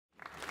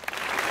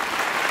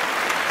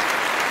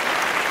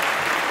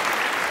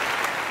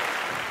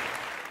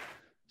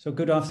So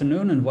good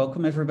afternoon and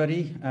welcome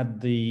everybody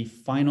at the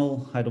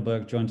final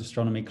Heidelberg Joint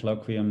Astronomy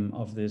Colloquium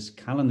of this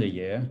calendar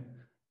year.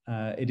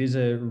 It is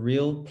a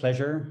real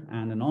pleasure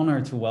and an honor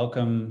to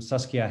welcome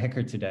Saskia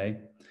Hekker today.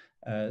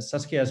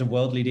 Saskia is a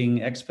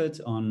world-leading expert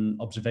on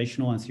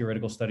observational and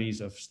theoretical studies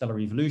of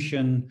stellar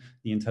evolution,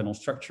 the internal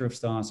structure of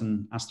stars,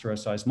 and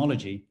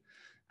astroseismology.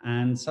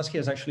 And Saskia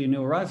is actually a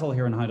new arrival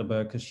here in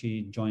Heidelberg because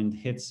she joined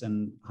HITS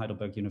and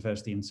Heidelberg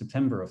University in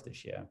September of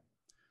this year.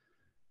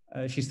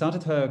 She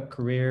started her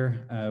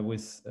career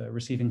with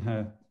receiving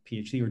her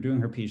PhD or doing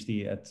her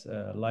PhD at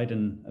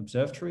Leiden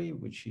Observatory,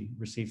 which she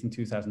received in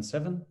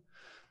 2007.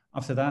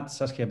 After that,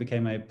 Saskia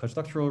became a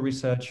postdoctoral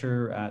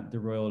researcher at the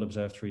Royal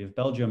Observatory of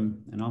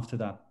Belgium, and after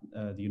that,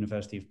 the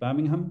University of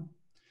Birmingham.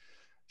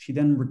 She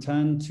then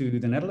returned to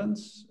the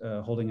Netherlands,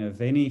 holding a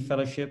Veni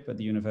Fellowship at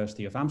the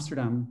University of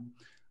Amsterdam,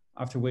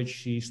 after which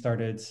she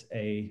started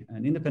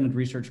an independent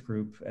research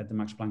group at the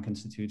Max Planck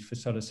Institute for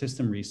Solar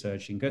System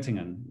Research in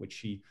Göttingen, which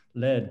she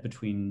led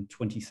between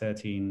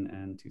 2013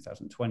 and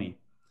 2020. And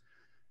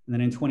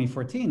then in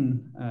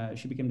 2014,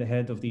 she became the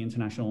head of the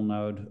international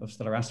node of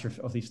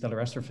the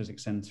Stellar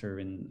Astrophysics Center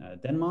in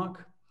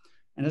Denmark.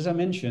 And as I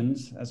mentioned,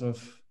 as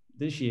of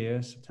this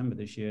year, September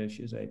this year,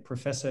 she is a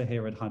professor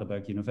here at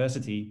Heidelberg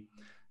University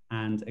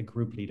and a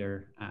group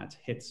leader at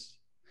HITS.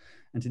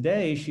 And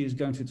today she is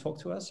going to talk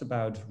to us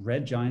about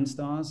red giant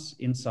stars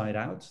inside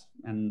out.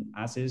 And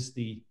as is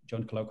the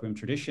Joint Colloquium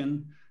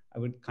tradition, I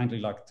would kindly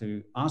like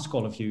to ask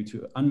all of you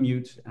to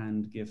unmute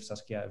and give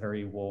Saskia a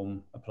very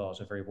warm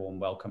applause, a very warm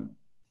welcome.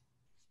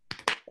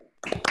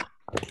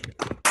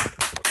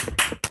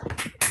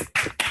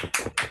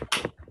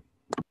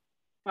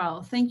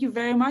 Well, thank you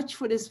very much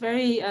for this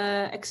very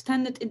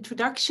extended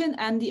introduction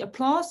and the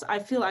applause. I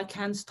feel I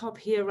can stop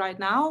here right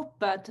now,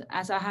 but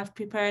as I have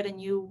prepared and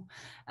you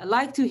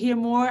like to hear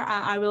more,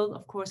 I will,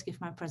 of course,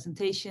 give my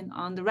presentation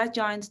on the red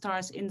giant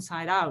stars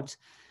inside out.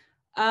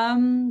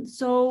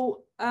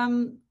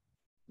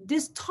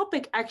 This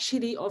topic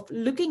actually of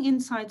looking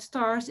inside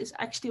stars is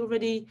actually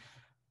already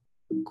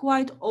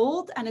quite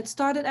old, and it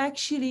started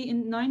actually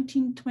in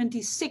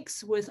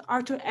 1926 with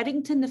Arthur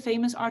Eddington, the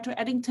famous Arthur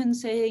Eddington,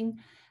 saying,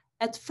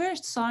 "At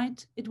first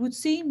sight, it would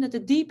seem that the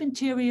deep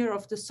interior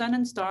of the sun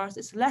and stars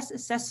is less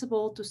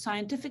accessible to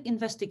scientific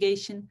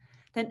investigation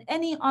than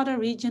any other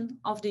region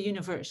of the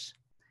universe.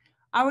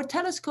 Our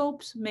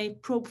telescopes may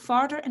probe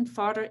farther and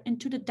farther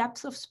into the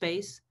depths of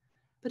space,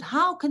 but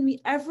how can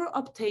we ever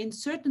obtain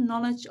certain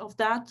knowledge of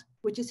that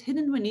which is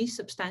hidden beneath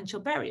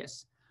substantial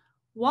barriers?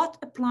 What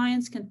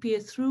appliance can peer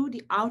through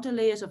the outer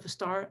layers of a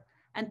star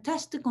and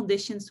test the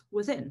conditions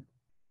within?"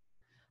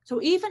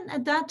 So even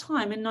at that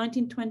time in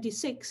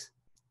 1926,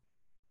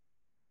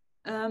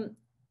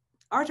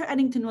 Arthur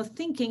Eddington was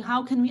thinking,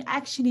 how can we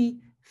actually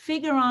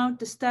figure out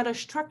the stellar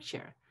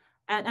structure?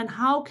 And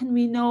how can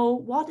we know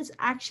what is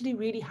actually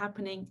really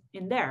happening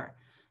in there?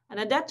 And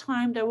at that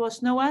time, there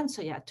was no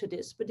answer yet to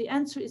this, but the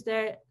answer is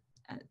there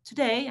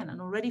today and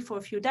already for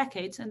a few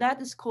decades, and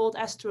that is called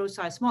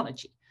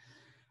astroseismology.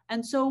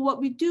 And so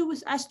what we do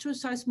with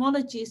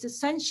astroseismology is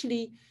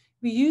essentially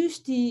we use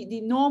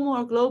the normal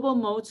or global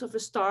modes of a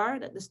star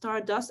that the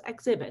star does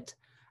exhibit,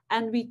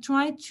 and we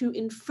try to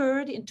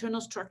infer the internal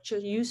structure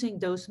using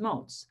those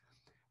modes.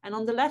 And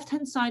on the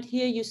left-hand side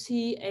here, you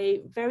see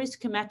a very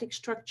schematic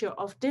structure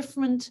of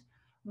different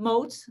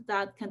modes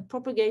that can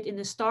propagate in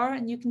a star.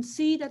 And you can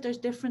see that there's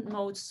different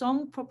modes.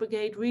 Some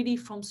propagate really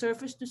from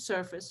surface to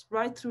surface,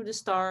 right through the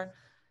star.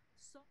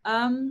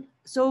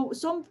 So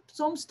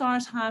some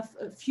stars have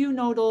a few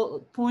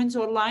nodal points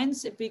or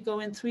lines if we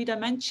go in 3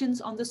 dimensions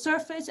on the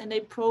surface and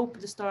they probe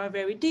the star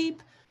very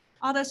deep.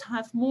 Others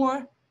have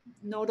more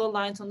nodal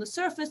lines on the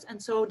surface,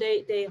 and so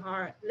they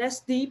are less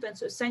deep, and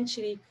so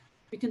essentially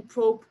we can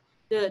probe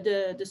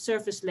the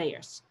surface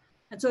layers.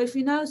 And so if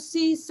you now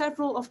see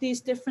several of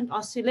these different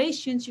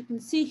oscillations, you can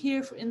see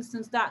here, for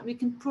instance, that we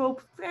can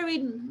probe very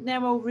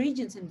narrow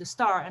regions in the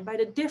star, and by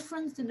the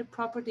difference in the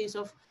properties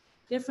of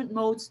different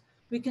modes,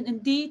 we can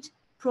indeed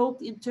probe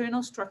the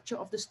internal structure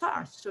of the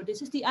stars. So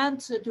this is the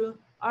answer to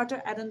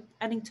Arthur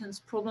Eddington's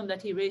problem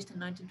that he raised in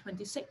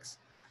 1926.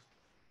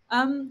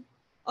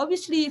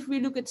 Obviously, if we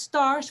look at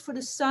stars for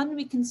the sun,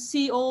 we can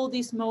see all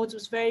these modes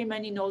with very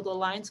many nodal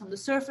lines on the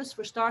surface.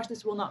 For stars,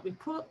 this will not be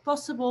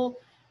possible.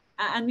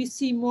 And we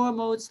see more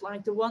modes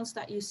like the ones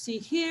that you see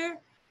here.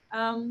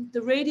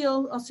 The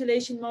radial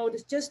oscillation mode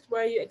is just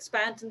where you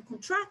expand and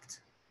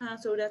contract.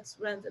 So that's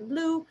red and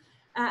blue.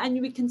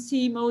 And we can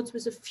see modes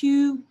with a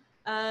few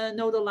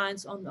nodal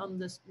lines on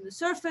the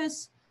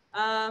surface.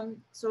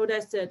 So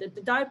there's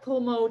the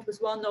dipole mode with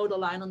 1 nodal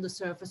line on the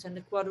surface, and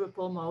the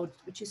quadrupole mode,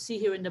 which you see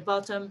here in the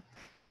bottom,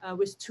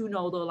 with 2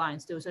 nodal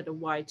lines. Those are the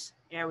white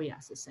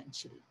areas,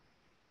 essentially.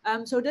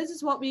 So this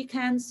is what we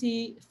can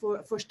see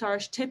for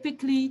stars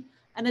typically,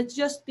 and it's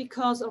just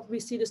because we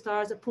see the star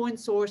as a point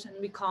source and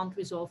we can't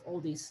resolve all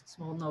these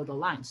small nodal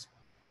lines.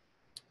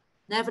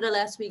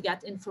 Nevertheless, we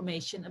get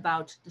information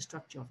about the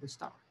structure of the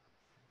star.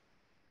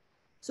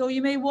 So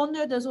you may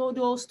wonder, does all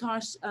those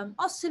stars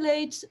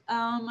oscillate?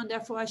 And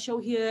therefore I show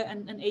here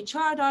an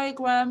HR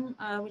diagram,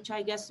 which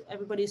I guess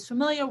everybody is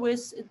familiar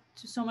with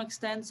to some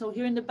extent. So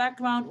here in the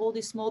background, all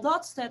these small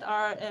dots that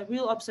are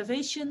real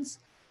observations.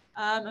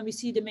 And we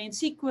see the main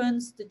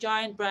sequence, the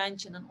giant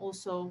branch, and then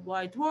also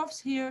white dwarfs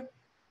here.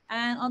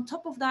 And on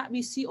top of that,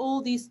 we see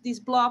all these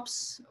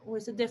blobs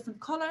with the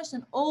different colors,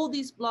 and all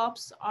these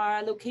blobs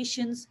are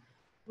locations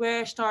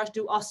where stars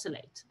do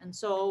oscillate. And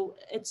so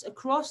it's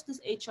across this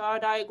HR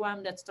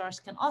diagram that stars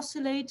can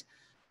oscillate.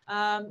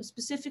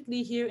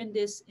 Specifically here in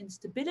this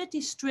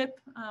instability strip,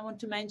 I want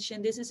to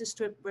mention this is a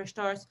strip where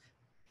stars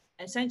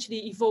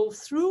essentially evolve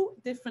through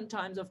different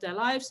times of their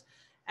lives.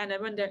 And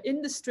then when they're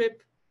in the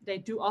strip, they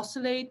do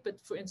oscillate. But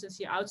for instance,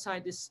 here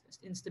outside this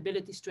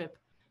instability strip,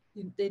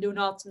 they do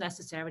not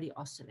necessarily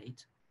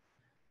oscillate.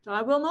 So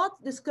I will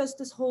not discuss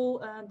this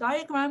whole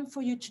diagram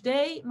for you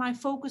today. My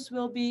focus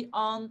will be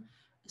on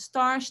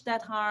stars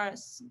that are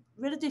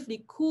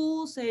relatively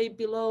cool, say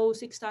below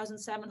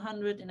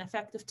 6,700 in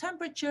effective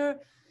temperature.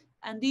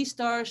 And these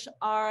stars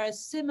are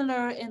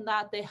similar in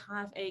that they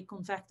have a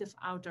convective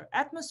outer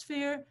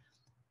atmosphere.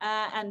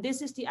 And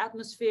this is the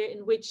atmosphere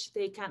in which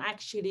they can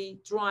actually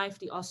drive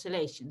the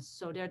oscillations.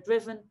 So they're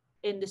driven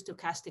in the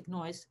stochastic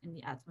noise in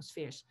the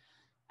atmospheres.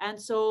 And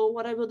so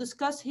what I will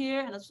discuss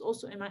here, and it's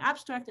also in my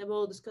abstract, I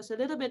will discuss a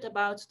little bit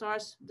about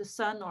stars, the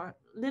sun, or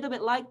a little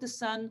bit like the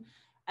sun.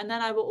 And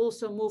then I will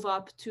also move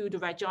up to the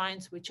red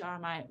giants, which are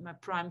my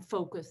prime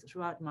focus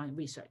throughout my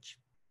research.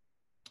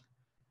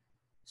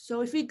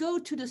 So if we go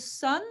to the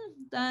sun,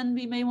 then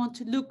we may want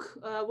to look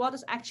what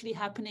is actually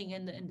happening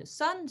in the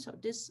sun. So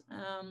this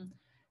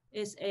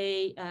is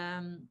a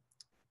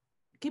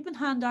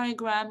Kippenhahn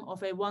diagram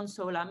of a one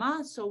solar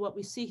mass. So what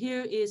we see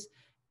here is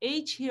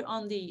H here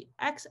on the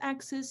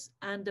x-axis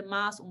and the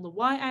mass on the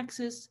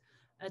y-axis.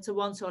 It's a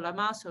one solar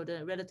mass, so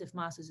the relative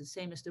mass is the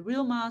same as the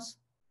real mass.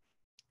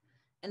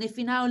 And if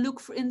we now look,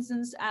 for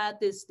instance,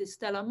 at this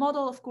stellar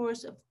model, of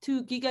course, of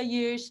 2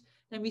 gigayears,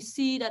 then we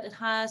see that it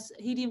has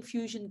helium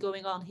fusion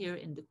going on here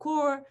in the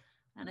core,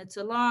 and it's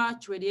a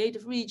large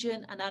radiative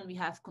region, and then we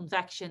have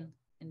convection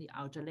in the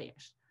outer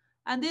layers.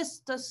 And this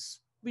does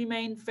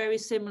remain very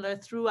similar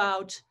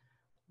throughout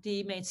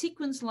the main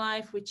sequence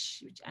life,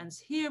 which ends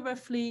here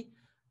roughly.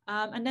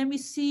 And then we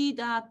see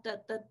that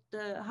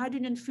the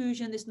hydrogen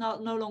fusion is no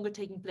longer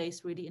taking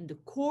place really in the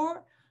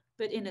core,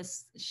 but in a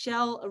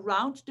shell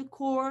around the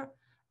core.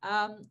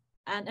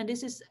 And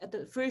this is at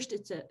the first,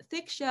 it's a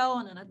thick shell,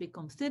 and then it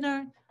becomes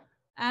thinner.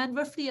 And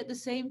roughly at the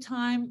same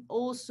time,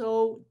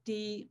 also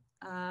the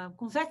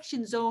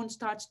convection zone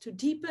starts to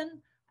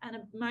deepen, and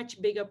a much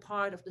bigger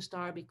part of the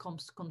star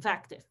becomes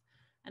convective.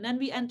 And then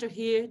we enter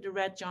here the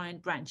red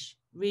giant branch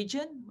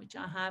region, which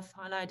I have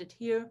highlighted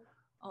here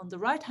on the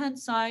right-hand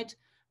side.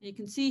 You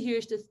can see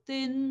here's the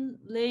thin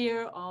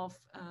layer of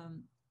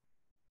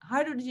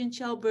hydrogen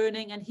shell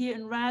burning, and here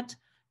in red,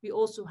 we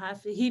also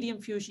have the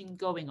helium fusion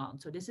going on.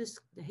 So this is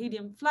the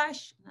helium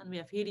flash, and then we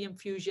have helium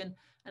fusion.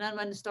 And then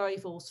when the star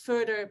evolves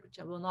further, which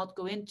I will not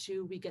go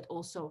into, we get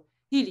also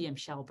helium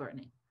shell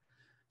burning.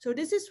 So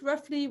this is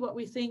roughly what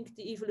we think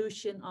the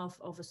evolution of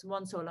a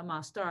one solar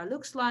mass star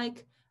looks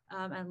like,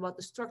 and what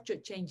the structure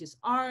changes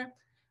are.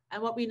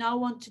 And what we now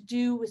want to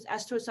do with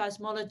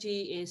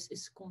astroseismology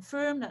is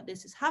confirm that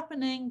this is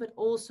happening, but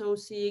also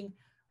seeing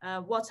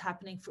what's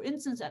happening, for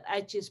instance, at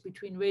edges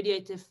between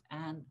radiative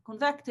and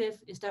convective.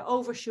 Is there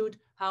overshoot?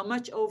 How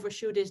much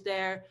overshoot is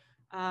there?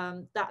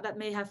 That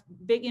may have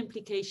big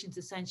implications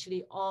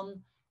essentially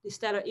on the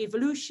stellar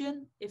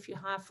evolution. If you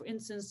have, for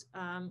instance,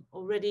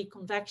 already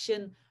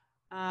convection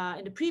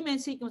in the pre-main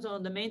sequence or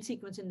in the main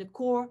sequence in the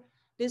core,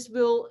 this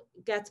will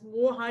get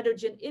more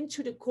hydrogen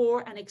into the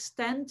core and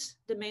extend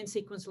the main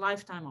sequence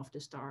lifetime of the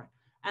star.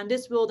 And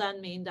this will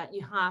then mean that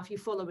you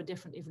follow a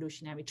different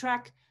evolutionary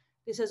track.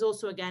 This has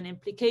also, again,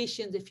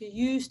 implications if you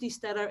use these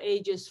stellar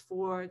ages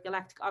for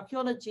galactic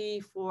archaeology,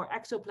 for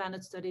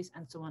exoplanet studies,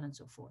 and so on and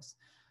so forth.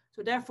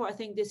 So therefore, I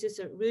think this is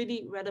a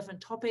really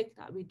relevant topic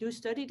that we do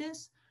study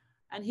this.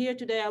 And here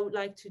today, I would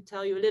like to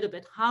tell you a little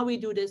bit how we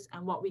do this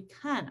and what we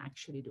can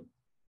actually do.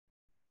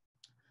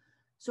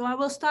 So I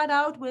will start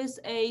out with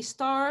a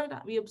star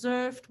that we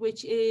observed,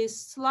 which is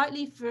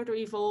slightly further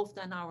evolved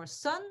than our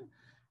sun.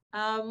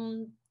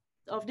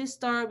 Of this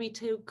star, we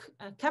took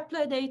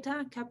Kepler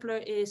data. Kepler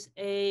is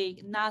a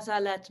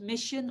NASA-led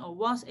mission, or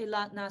was a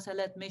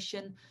NASA-led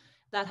mission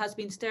that has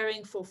been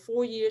staring for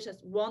 4 years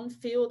at one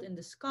field in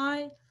the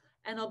sky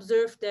and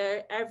observed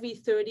there every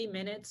 30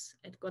 minutes.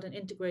 It got an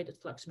integrated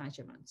flux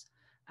measurement.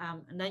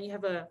 And then you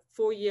have a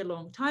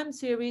 4-year-long time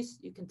series.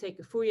 You can take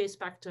a Fourier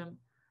spectrum,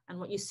 and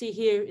what you see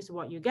here is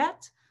what you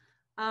get.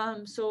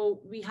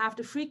 So we have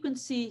the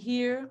frequency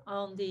here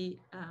on the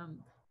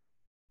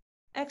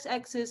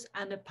x-axis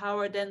and the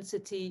power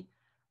density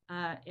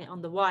on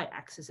the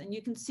y-axis. And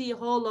you can see a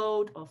whole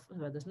load of,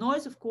 well, there's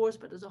noise, of course,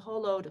 but there's a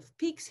whole load of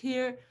peaks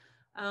here,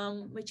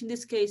 which in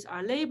this case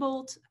are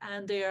labeled,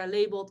 and they are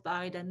labeled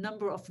by the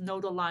number of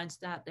nodal lines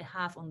that they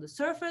have on the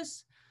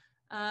surface,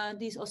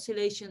 these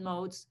oscillation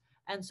modes.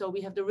 And so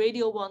we have the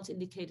radial ones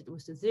indicated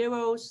with the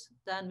zeros.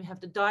 Then we have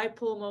the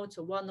dipole mode,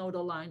 so one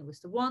nodal line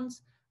with the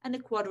ones, and the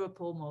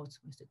quadrupole modes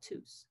with the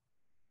twos.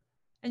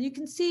 And you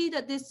can see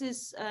that this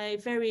is a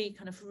very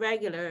kind of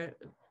regular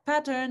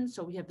pattern.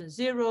 So we have the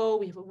 0,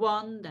 we have a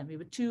 1, then we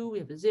have a 2, we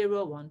have a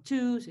 0, 1,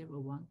 2, 0,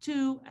 1,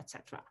 2,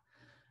 etc.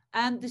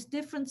 And these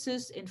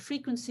differences in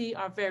frequency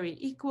are very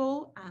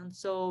equal. And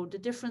so the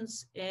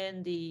difference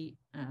in the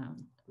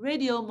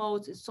radial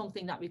modes is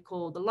something that we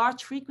call the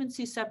large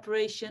frequency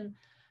separation.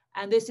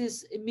 And this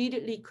is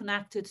immediately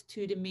connected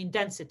to the mean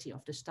density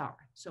of the star.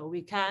 So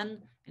we can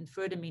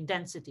infer the mean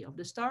density of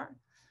the star.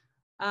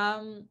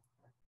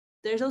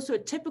 There's also a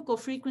typical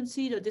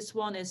frequency, that this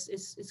one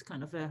is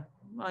kind of a,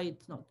 well,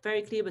 it's not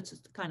very clear, but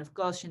it's a kind of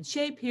Gaussian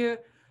shape here.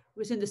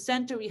 Within the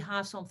center, we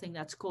have something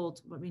that's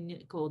called what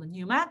we call the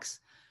nu max.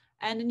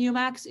 And the nu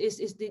max is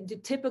the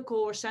typical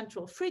or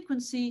central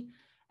frequency,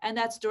 and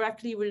that's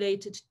directly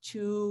related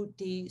to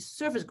the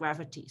surface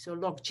gravity, so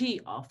log g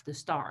of the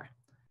star.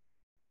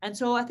 And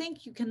so I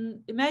think you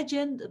can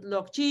imagine that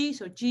log g,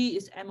 so g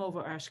is m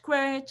over r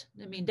squared,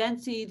 the mean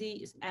density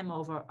is m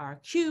over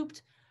r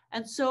cubed.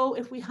 And so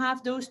if we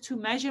have those two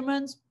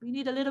measurements, we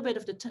need a little bit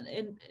of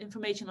the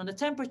information on the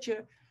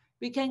temperature,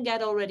 we can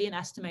get already an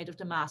estimate of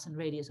the mass and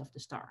radius of the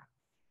star.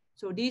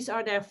 So these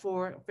are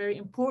therefore very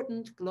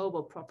important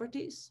global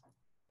properties.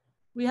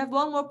 We have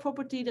one more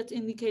property that's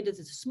indicated as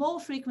a small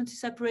frequency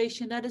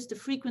separation. That is the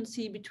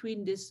frequency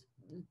between this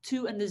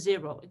 2 and the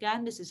 0.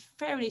 Again, this is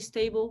fairly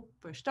stable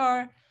per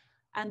star.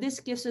 And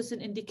this gives us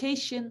an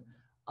indication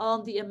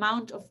on the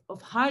amount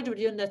of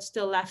hydrogen that's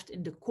still left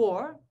in the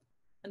core.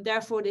 And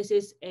therefore, this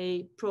is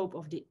a probe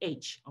of the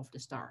age of the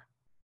star.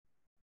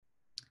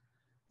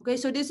 Okay,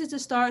 so this is a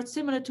star. It's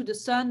similar to the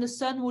sun. The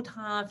sun would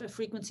have a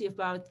frequency of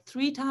about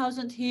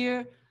 3000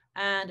 here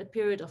and a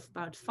period of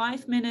about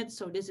 5 minutes.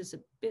 So this is a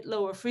bit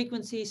lower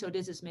frequency. So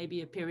this is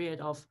maybe a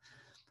period of,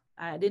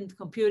 I didn't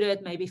compute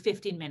it, maybe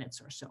 15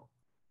 minutes or so.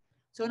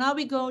 So now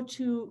we go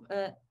to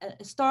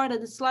a star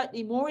that is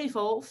slightly more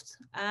evolved.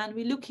 And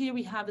we look here,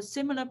 we have a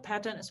similar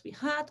pattern as we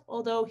had,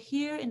 although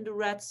here in the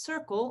red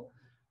circle,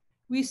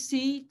 we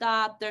see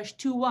that there's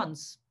two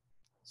ones.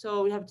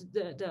 So we have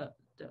the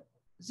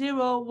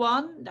 0,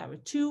 1, there were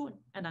 2,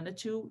 and then the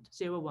 2,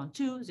 0, 1,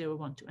 2, 0,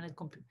 1, 2, and it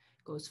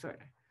goes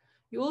further.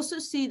 You also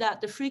see that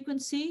the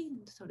frequency,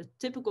 so the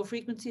typical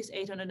frequency is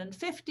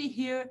 850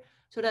 here,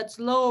 so that's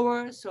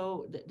lower,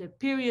 so the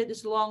period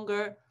is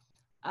longer,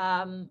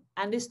 and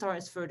this star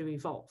is further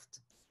evolved.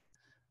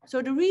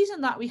 So the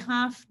reason that we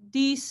have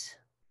these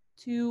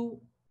two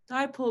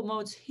dipole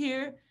modes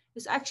here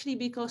is actually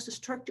because the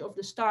structure of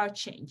the star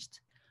changed.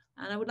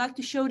 And I would like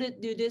to show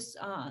this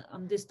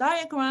on this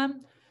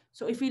diagram.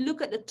 So if we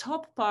look at the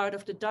top part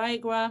of the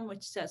diagram,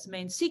 which says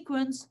main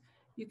sequence,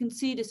 you can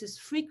see this is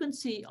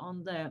frequency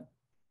on the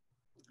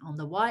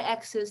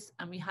y-axis,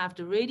 and we have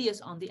the radius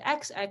on the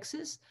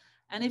x-axis.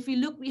 And if we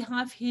look, we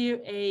have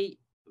here a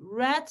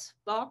red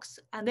box,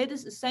 and that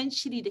is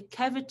essentially the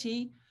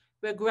cavity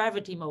where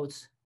gravity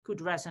modes could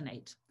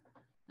resonate.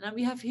 And then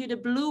we have here the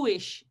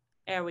bluish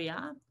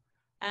area,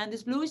 and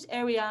this bluish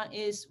area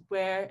is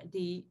where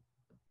the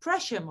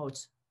pressure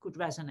modes could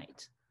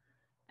resonate.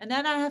 And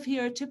then I have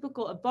here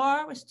a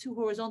bar with two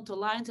horizontal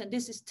lines, and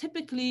this is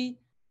typically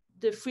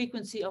the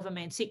frequency of a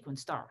main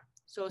sequence star.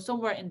 So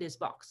somewhere in this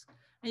box.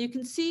 And you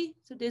can see,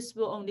 so this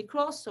will only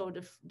cross, so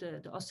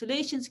the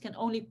oscillations can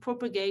only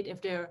propagate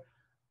if they're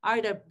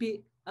either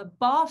be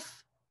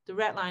above the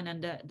red line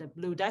and the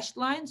blue dashed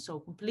line, so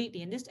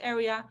completely in this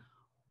area,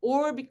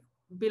 or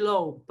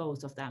below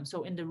both of them,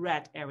 so in the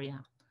red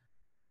area.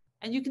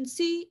 And you can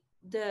see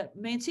the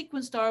main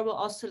sequence star will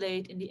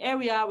oscillate in the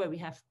area where we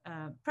have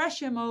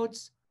pressure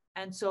modes.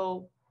 And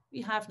so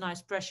we have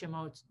nice pressure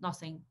modes,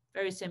 nothing,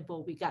 very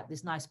simple. We got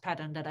this nice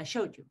pattern that I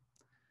showed you.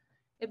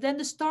 If then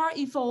the star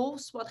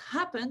evolves, what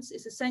happens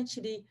is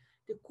essentially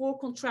the core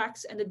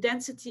contracts and the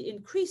density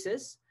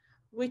increases,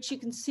 which you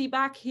can see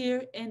back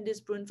here in this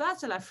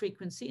Brunt-Väisälä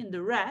frequency in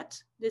the red.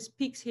 This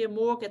peaks here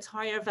more, gets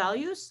higher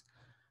values.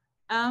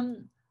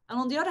 And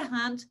on the other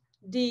hand,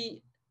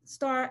 the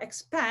star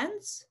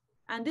expands,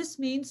 and this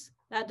means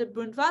that the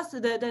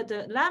Brunt-Väisälä,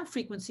 the lamp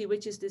frequency,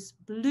 which is this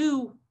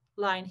blue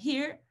line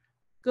here,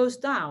 goes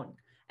down.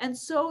 And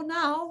so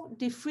now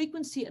the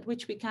frequency at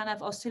which we can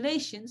have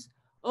oscillations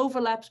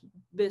overlaps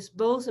with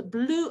both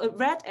a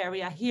red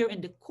area here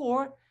in the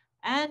core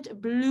and a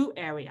blue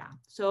area.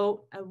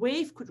 So a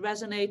wave could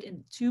resonate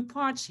in two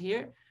parts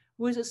here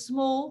with a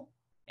small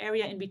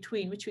area in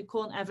between, which we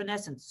call an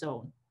evanescence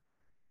zone.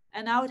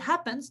 And now it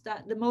happens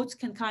that the modes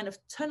can kind of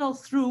tunnel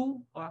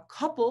through or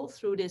couple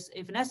through this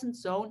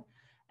evanescence zone.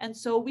 And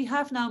so we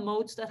have now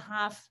modes that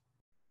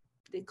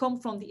they come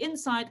from the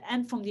inside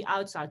and from the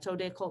outside. So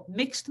they're called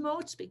mixed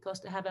modes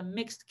because they have a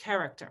mixed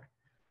character.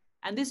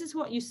 And this is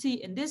what you see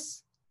in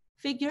this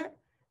figure.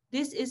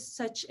 This is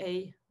such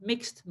a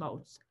mixed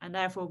mode, and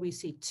therefore we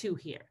see two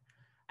here.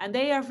 And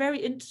they are very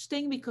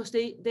interesting because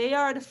they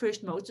are the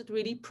first modes that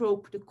really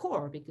probe the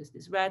core, because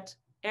this red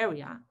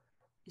area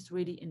is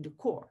really in the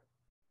core.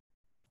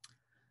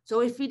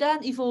 So if we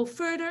then evolve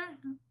further,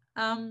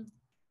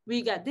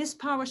 we get this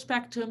power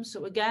spectrum.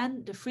 So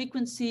again, the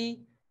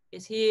frequency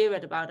is here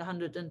at about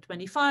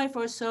 125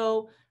 or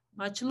so,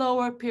 much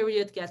lower.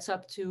 Period gets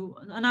up to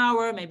an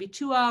hour, maybe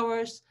 2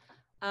 hours.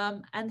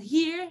 And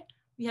here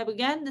we have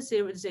again the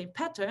same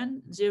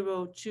pattern,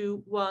 0,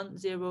 2, 1,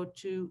 0,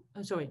 2,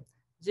 sorry,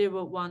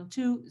 0, 1,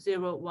 2,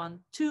 0, 1,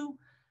 2.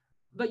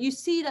 But you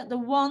see that the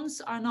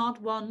ones are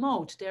not one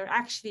mode. They're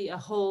actually a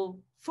whole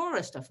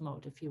forest of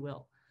mode, if you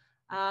will.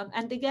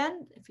 And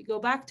again, if you go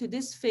back to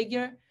this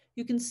figure,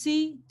 you can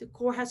see the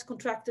core has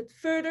contracted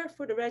further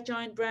for the red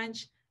giant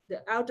branch.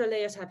 The outer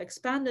layers have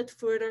expanded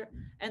further.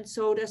 And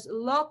so there's a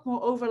lot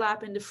more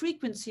overlap in the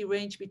frequency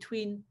range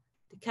between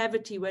the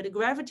cavity where the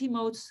gravity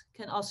modes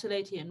can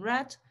oscillate here in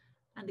red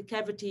and the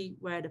cavity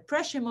where the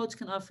pressure modes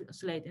can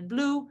oscillate in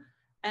blue.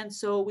 And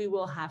so we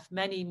will have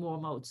many more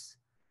modes.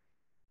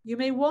 You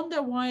may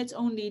wonder why it's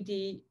only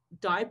the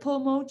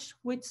dipole modes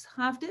which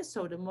have this,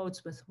 so the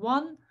modes with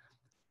one.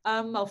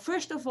 Well,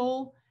 first of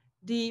all,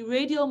 the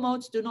radial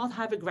modes do not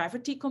have a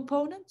gravity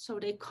component, so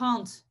they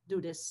can't do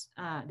this,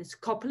 this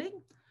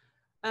coupling.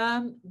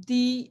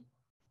 The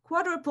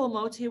quadrupole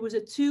modes here with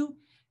a 2,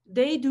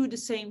 they do the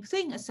same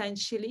thing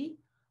essentially,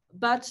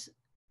 but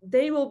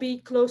they will be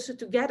closer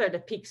together, the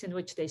peaks in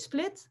which they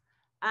split,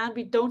 and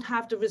we don't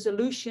have the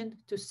resolution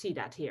to see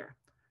that here.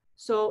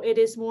 So it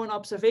is more an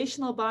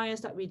observational bias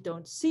that we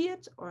don't see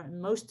it, or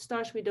in most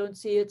stars we don't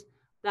see it,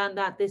 than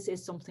that this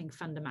is something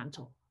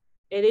fundamental.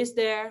 It is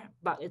there,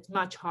 but it's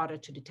much harder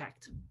to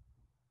detect.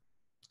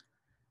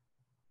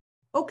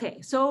 Okay,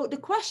 so the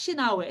question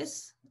now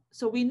is,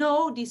 so we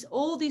know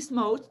all these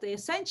modes, they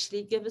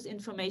essentially give us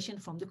information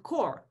from the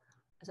core,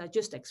 as I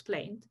just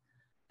explained.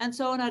 And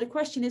so now the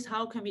question is,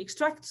 how can we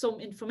extract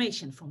some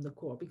information from the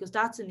core? Because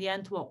that's in the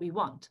end what we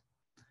want.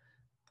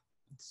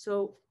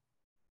 So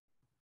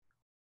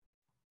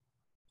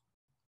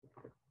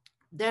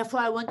therefore,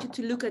 I want you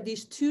to look at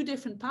these two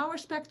different power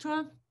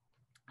spectra.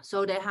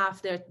 So they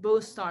have their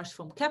both stars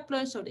from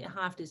Kepler. So they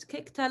have this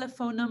KIC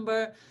telephone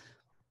number.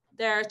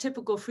 Their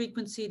typical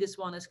frequency, this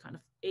one is kind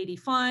of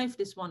 85.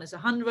 This one is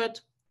 100.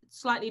 It's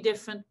slightly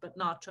different, but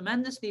not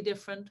tremendously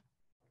different.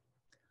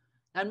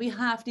 And we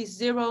have these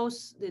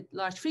zeros, the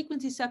large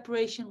frequency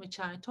separation, which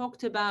I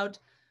talked about.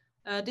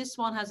 This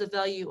one has a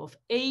value of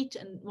 8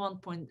 and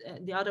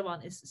the other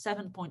one is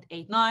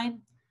 7.89.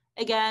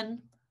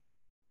 Again,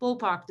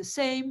 ballpark the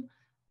same.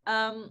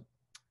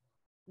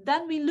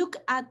 Then we look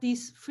at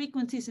these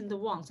frequencies in the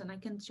ones, and I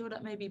can show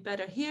that maybe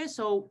better here.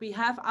 So we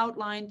have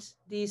outlined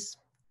these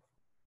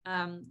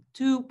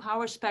two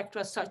power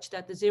spectra such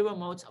that the zero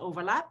modes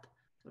overlap,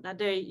 so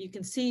that you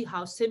can see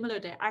how similar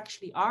they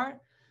actually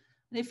are.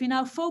 And if we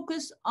now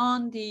focus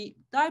on the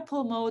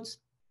dipole modes,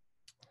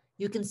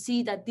 you can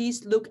see that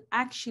these look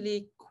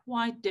actually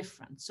quite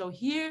different. So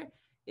here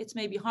it's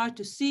maybe hard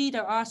to see.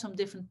 There are some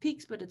different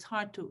peaks, but it's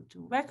hard to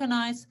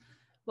recognize.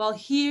 Well,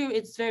 here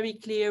it's very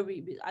clear.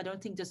 I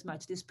don't think there's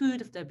much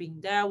dispute of there being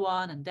there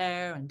one and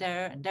there and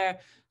there and there.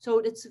 So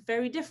it's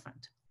very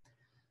different.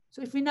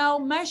 So if we now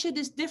measure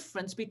this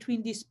difference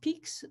between these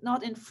peaks,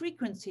 not in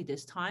frequency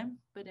this time,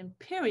 but in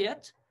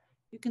period,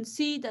 you can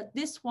see that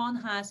this one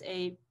has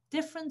a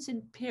difference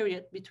in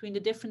period between the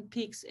different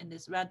peaks in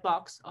this red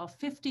box of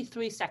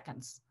 53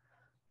 seconds.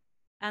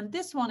 And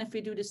this one, if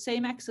we do the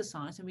same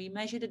exercise and we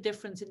measure the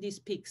difference in these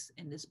peaks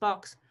in this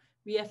box,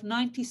 we have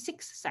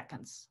 96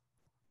 seconds.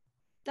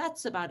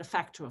 That's about a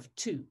factor of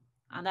 2.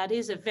 And that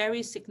is a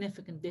very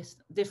significant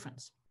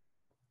difference.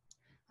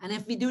 And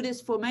if we do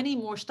this for many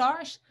more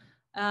stars,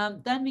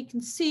 then we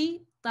can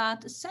see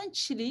that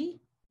essentially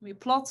we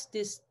plot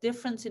this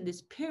difference in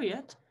this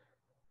period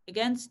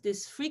against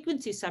this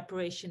frequency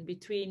separation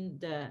between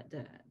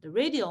the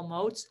radial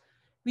modes,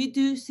 we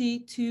do see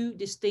two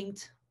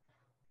distinct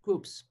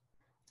groups.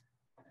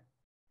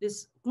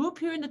 This group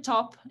here in the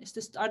top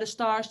are the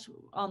stars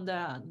on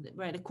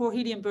where the core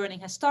helium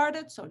burning has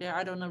started. So they're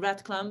either on a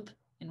red clump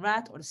in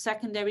red or the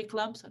secondary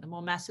clumps, or the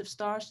more massive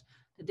stars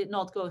that did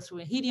not go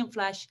through a helium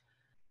flash.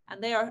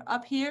 And they are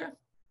up here.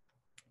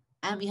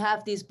 And we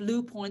have these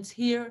blue points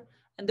here.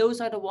 And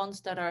those are the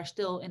ones that are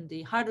still in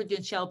the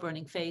hydrogen shell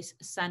burning phase,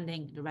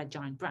 ascending the red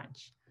giant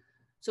branch.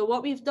 So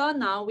what we've done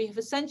now, we have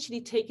essentially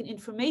taken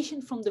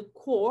information from the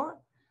core,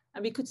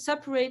 and we could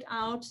separate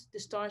out the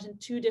stars in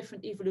two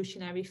different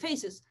evolutionary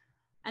phases.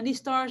 And these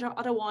stars are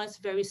otherwise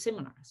very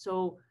similar.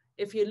 So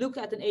if you look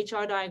at an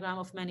HR diagram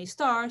of many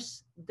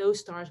stars, those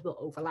stars will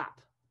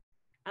overlap.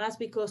 And that's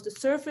because the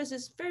surface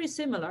is very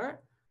similar.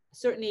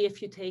 Certainly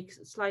if you take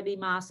slightly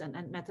mass and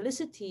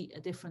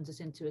metallicity differences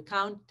into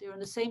account, they're in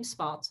the same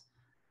spot,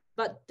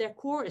 but their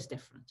core is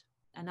different.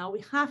 And now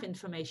we have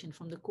information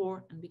from the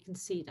core and we can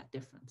see that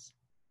difference.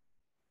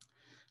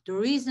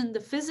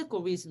 The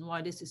physical reason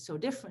why this is so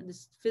different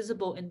is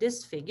visible in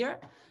this figure.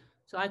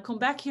 So I come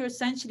back here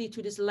essentially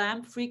to this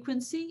lamp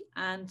frequency,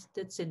 and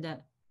that's in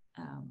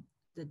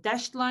the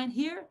dashed line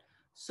here.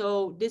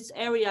 So this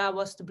area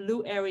was the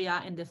blue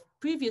area in the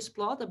previous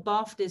plot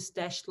above this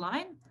dashed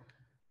line.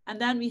 And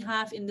then we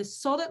have in the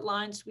solid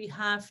lines, we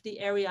have the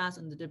areas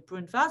under the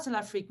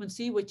Brunt-Väseler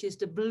frequency, which is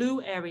the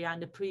blue area in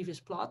the previous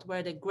plot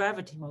where the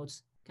gravity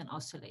modes can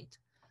oscillate.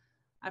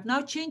 I've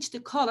now changed the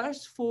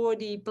colors for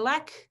the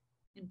black.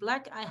 In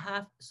black, I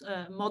have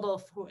a model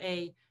for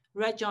a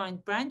red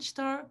giant branch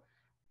star.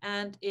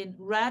 And in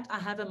red, I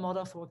have a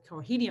model for a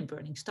core helium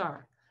burning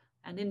star.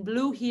 And in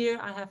blue here,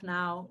 I have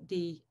now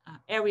the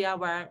area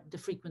where the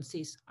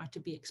frequencies are to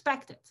be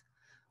expected.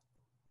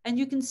 And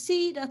you can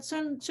see that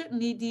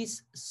certainly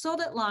these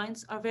solid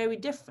lines are very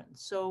different.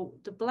 So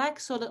the black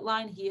solid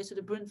line here, so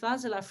the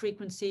Brunt-Väseler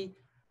frequency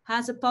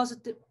has a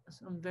positive,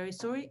 I'm very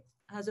sorry,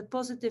 has a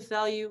positive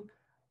value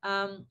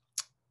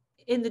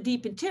in the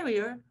deep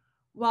interior,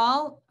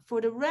 while for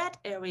the red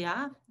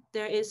area,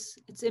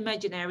 it's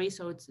imaginary,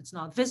 so it's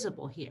not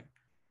visible here.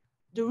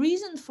 The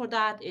reason for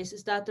that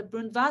is that the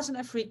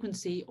Brunt-Väseler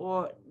frequency,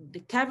 or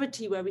the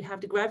cavity where we have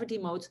the gravity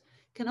modes,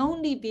 can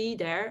only be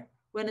there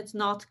when it's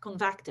not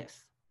convective.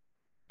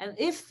 And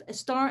if a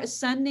star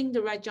ascending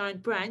the red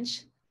giant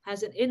branch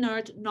has an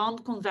inert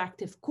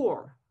non-convective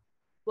core,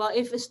 well,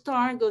 if a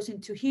star goes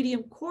into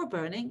helium core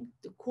burning,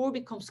 the core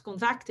becomes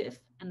convective,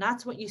 and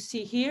that's what you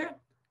see here.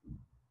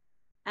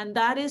 And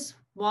that is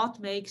what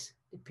makes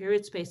the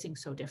period spacing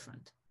so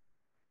different.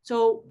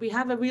 So we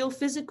have a real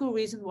physical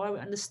reason why we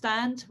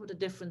understand what the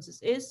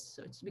differences is.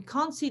 So we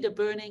can't see the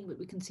burning, but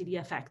we can see the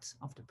effects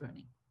of the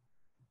burning.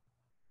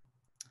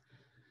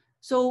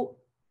 So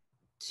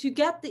to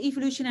get the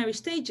evolutionary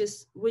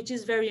stages, which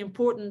is very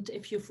important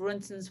if you, for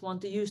instance,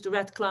 want to use the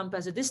red clump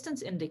as a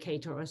distance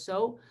indicator or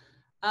so,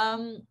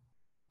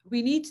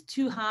 we need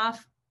to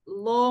have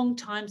long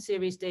time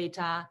series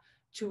data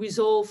to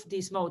resolve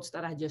these modes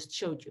that I just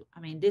showed you. I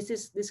mean,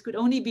 this could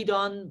only be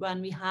done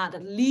when we had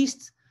at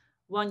least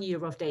 1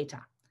 year of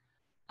data,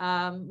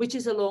 which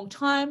is a long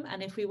time.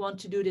 And if we want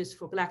to do this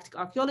for galactic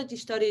archaeology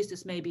studies,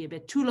 this may be a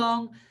bit too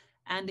long.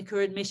 And the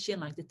current mission,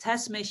 like the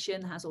TESS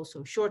mission, has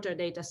also shorter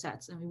data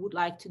sets, and we would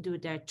like to do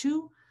it there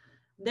too.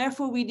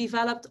 Therefore, we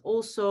developed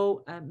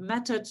also a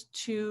method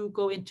to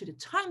go into the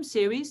time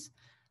series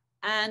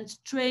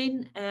and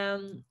train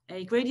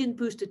a gradient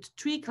boosted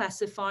tree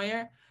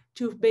classifier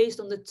to, based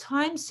on the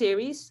time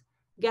series,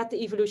 get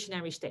the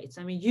evolutionary states.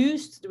 And we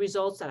used the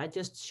results that I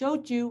just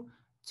showed you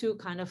to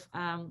kind of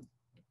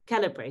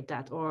calibrate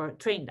that or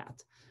train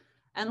that.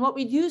 And what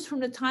we use from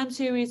the time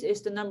series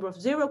is the number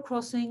of zero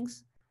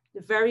crossings,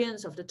 the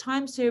variance of the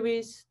time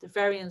series, the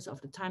variance of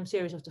the time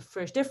series of the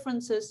first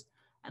differences,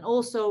 and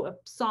also a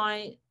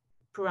psi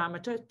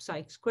parameter,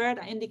 psi squared.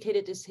 I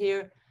indicated this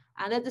here.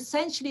 And that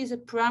essentially is a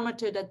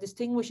parameter that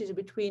distinguishes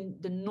between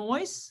the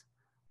noise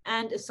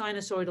and a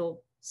sinusoidal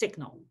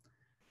signal.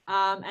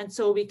 And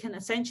so we can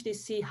essentially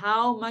see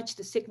how much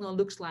the signal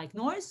looks like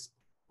noise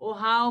or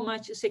how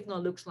much a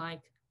signal looks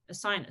like a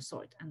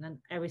sinusoid, and then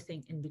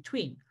everything in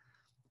between.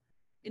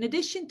 In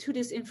addition to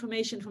this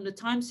information from the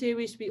time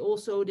series, we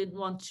also didn't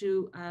want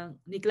to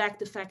neglect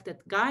the fact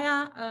that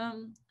Gaia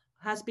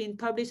has been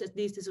published. At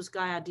least this was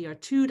Gaia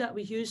DR2 that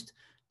we used.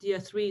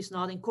 DR3 is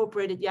not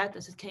incorporated yet,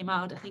 as it came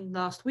out, I think,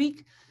 last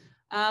week.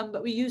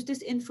 But we use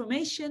this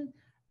information,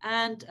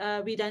 and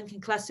we then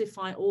can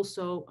classify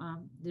also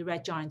the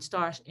red giant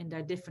stars in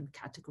their different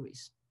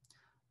categories.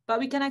 But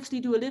we can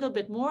actually do a little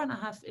bit more, and I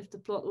have, if the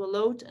plot will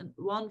load, and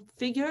one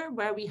figure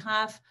where we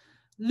have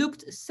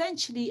looked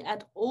essentially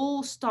at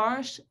all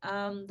stars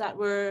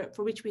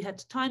for which we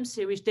had time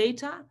series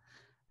data.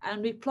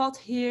 And we plot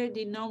here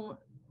the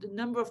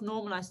number of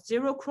normalized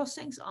zero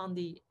crossings on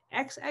the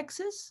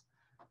x-axis,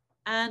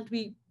 and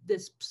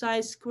this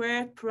psi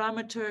squared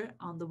parameter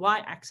on the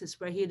y-axis,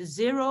 where here the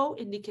zero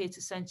indicates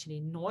essentially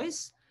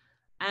noise,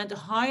 and the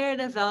higher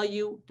the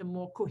value, the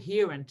more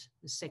coherent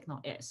the signal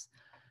is.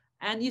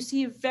 And you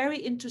see a very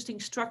interesting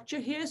structure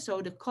here.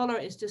 So the color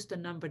is just the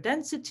number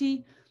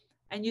density.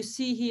 And you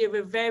see here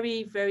a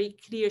very, very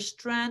clear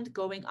strand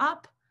going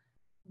up.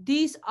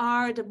 These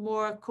are the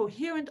more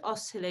coherent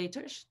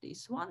oscillators,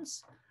 these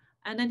ones.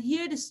 And then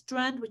here the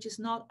strand, which is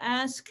not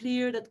as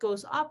clear, that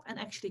goes up and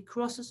actually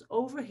crosses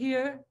over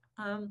here.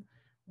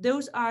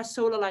 Those are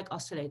solar-like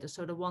oscillators,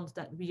 so the ones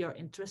that we are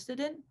interested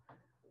in.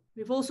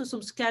 We've also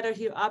some scatter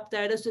here up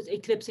there. That's just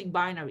eclipsing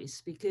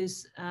binaries,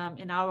 because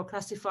in our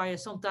classifier,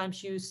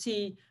 sometimes you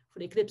see for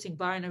the eclipsing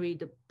binary,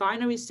 the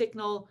binary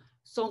signal,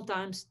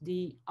 sometimes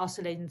the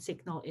oscillating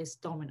signal is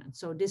dominant.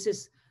 So this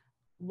is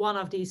one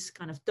of these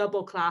kind of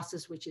double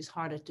classes, which is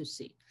harder to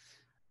see.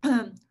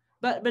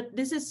 But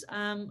this is,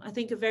 I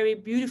think, a very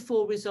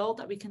beautiful result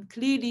that we can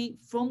clearly,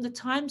 from the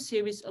time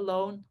series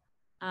alone,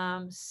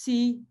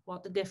 see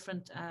what the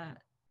different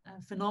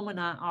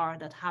phenomena are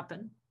that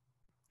happen.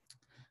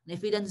 And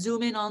if we then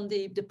zoom in on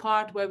the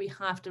part where we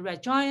have the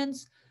red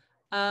giants,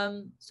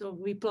 so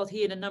we plot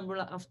here the number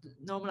of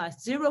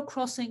normalized zero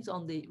crossings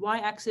on the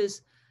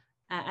y-axis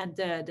and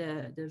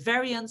the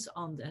variance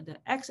on the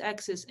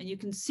x-axis, and you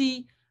can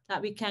see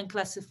that we can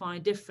classify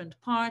different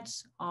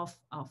parts of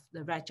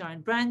the red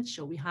giant branch.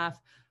 So we have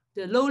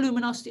the low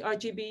luminosity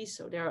RGBs,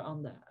 so they're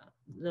on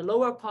the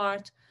lower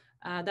part.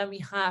 Then we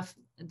have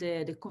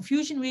the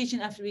confusion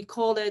region, as we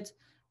call it,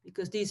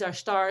 because these are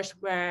stars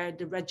where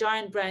the red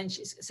giant branch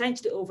is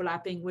essentially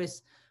overlapping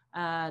with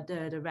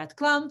the red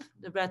clump,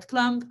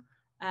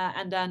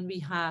 and then we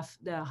have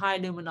the high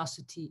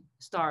luminosity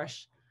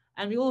stars.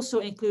 And we also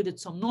included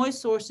some noise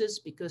sources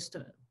because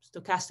the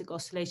stochastic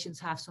oscillations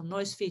have some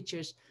noise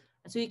features.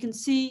 And so you can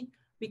see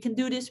we can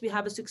do this. We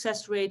have a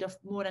success rate of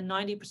more than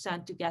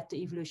 90% to get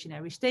the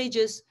evolutionary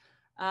stages.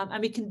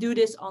 And we can do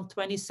this on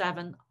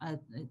 27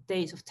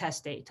 days of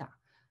test data.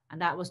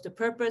 And that was the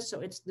purpose.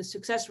 So the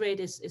success rate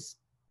is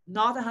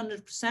not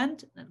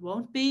 100%, it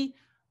won't be,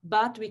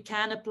 but we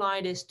can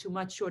apply this to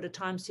much shorter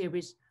time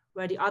series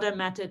where the other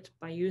method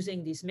by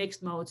using these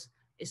mixed modes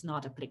is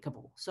not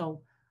applicable.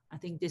 So I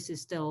think this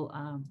is still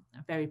a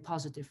very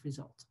positive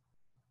result.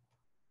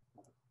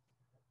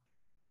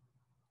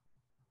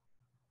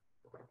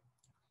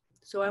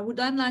 So I would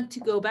then like to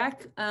go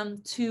back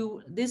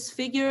to this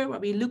figure where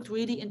we looked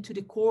really into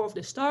the core of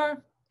the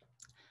star.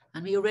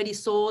 And we already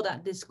saw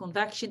that this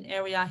convection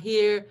area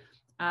here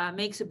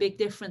makes a big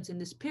difference in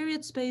this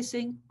period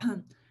spacing.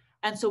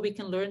 And so we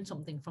can learn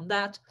something from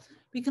that.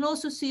 We can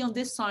also see on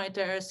this side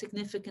there are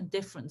significant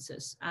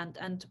differences.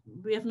 And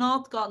we have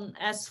not gotten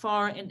as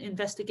far in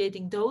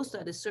investigating those.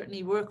 That is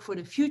certainly work for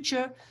the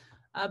future.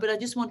 But I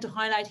just want to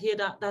highlight here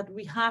that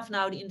we have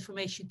now the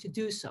information to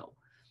do so.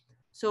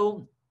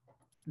 So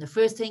the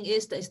first thing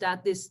is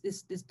that this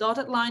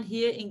dotted line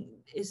here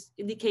is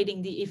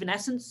indicating the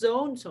evanescence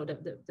zone. So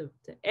the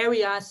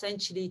area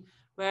essentially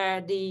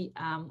where the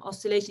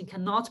oscillation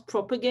cannot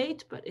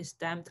propagate, but is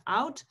damped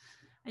out.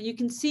 And you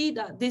can see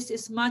that this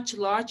is much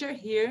larger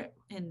here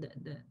in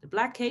the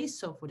black case,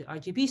 so for the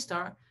RGB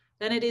star,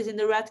 than it is in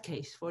the red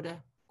case for the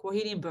core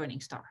helium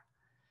burning star.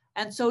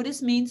 And so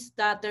this means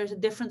that there's a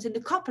difference in the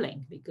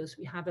coupling because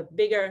we have a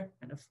bigger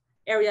kind of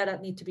area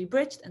that need to be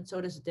bridged. And so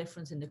there's a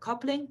difference in the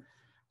coupling.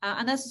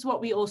 And this is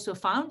what we also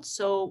found.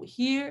 So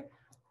here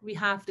we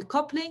have the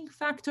coupling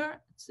factor.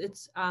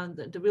 It's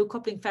the real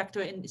coupling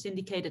factor is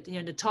indicated here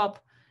in the top,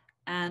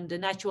 and the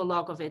natural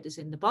log of it is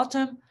in the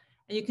bottom.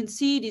 And you can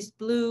see these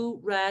blue,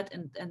 red,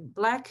 and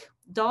black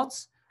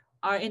dots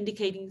are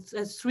indicating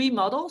there's 3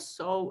 models.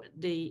 So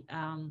the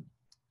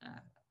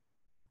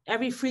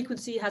every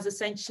frequency has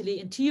essentially,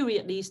 in theory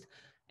at least,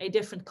 a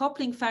different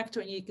coupling factor.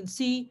 And you can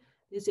see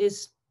this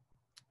is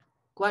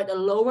quite a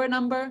lower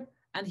number.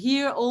 And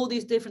here, all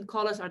these different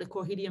colors are the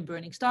core helium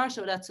burning stars.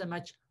 So that's a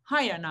much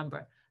higher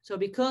number. So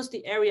because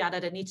the area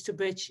that it needs to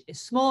bridge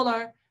is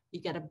smaller, you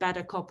get a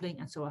better coupling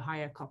and so a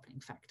higher coupling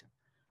factor.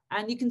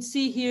 And you can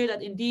see here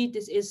that indeed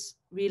this is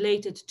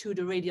related to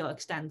the radial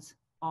extent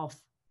of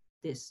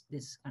this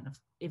kind of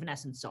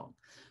evanescence zone.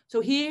 So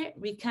here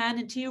we can,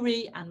 in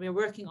theory, and we're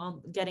working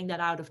on getting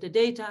that out of the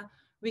data,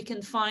 we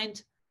can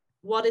find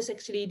what is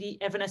actually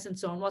the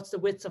evanescence zone, what's the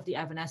width of the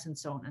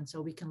evanescence zone. And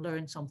so we can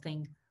learn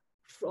something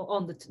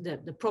on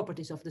the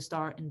properties of the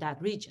star in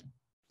that region.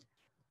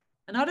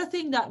 Another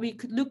thing that we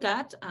could look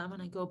at,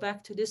 when I go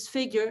back to this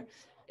figure,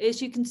 is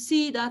you can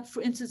see that,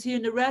 for instance, here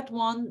in the red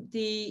one,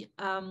 the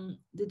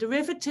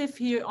derivative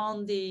here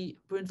on the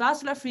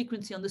Bruin-Vaselaar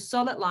frequency on the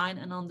solid line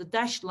and on the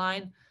dashed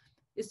line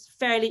is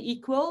fairly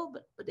equal.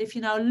 But if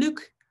you now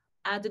look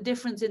at the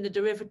difference in the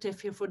derivative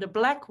here for the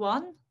black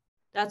one,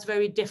 that's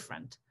very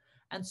different.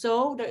 And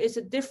so there is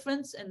a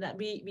difference in that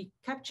we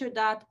captured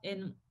that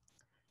in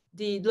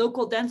the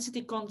local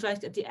density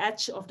contrast at the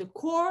edge of the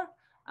core.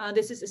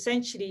 This is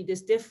essentially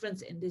this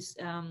difference in this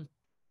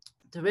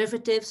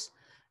derivatives.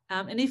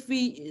 And if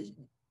we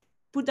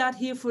put that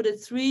here for the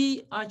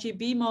 3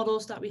 RGB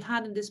models that we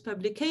had in this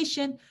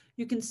publication,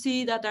 you can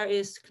see that there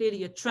is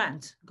clearly a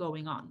trend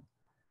going on.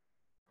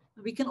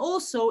 We can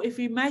also, if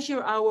we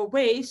measure our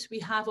waves, we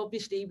have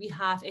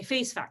a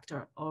phase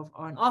factor or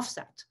an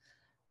offset.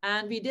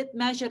 And we did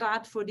measure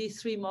that for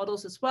these 3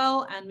 models as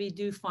well, and we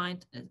do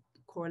find a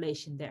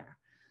correlation there.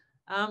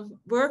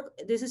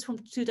 This is from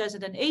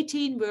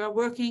 2018. We are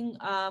working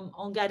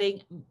on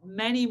getting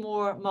many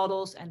more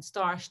models and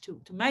stars to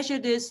measure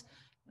this.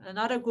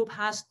 Another group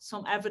has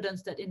some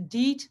evidence that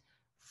indeed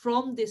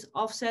from this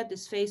offset,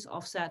 this phase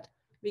offset,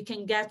 we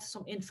can get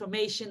some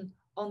information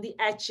on the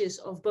edges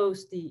of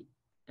both the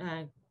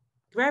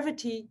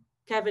gravity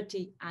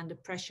cavity and the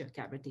pressure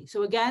cavity.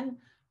 So again,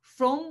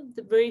 from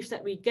the briefs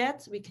that we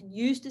get, we can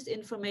use this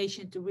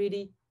information to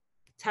really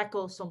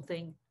tackle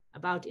something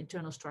about the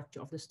internal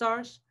structure of the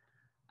stars.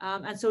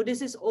 And so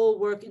this is all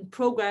work in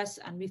progress,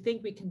 and we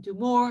think we can do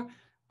more.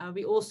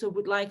 We also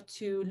would like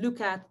to look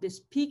at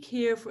this peak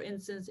here, for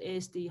instance,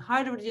 is the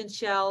hydrogen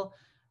shell.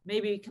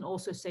 Maybe we can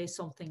also say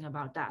something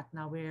about that.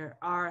 Now we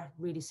are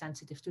really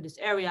sensitive to this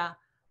area,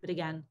 but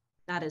again,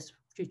 that is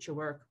future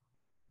work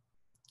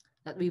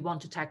that we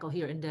want to tackle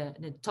here in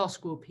the TOS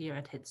group here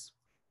at HITS.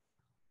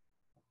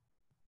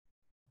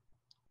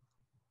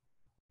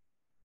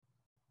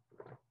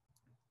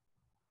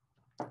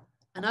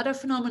 Another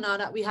phenomena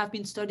that we have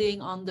been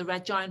studying on the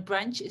red giant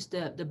branch is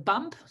the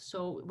bump.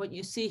 So what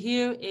you see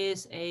here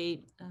is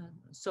a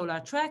solar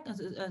track,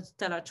 a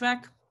stellar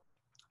track,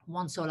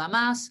 1 solar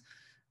mass.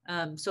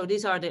 So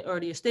these are the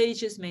earlier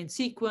stages, main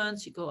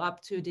sequence. You go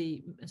up to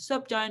the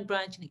subgiant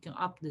branch and you go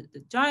up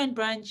the giant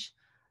branch.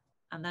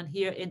 and then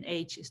here in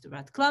H is the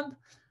red clump.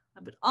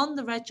 But on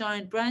the red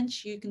giant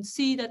branch, you can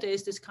see that there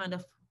is this kind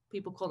of,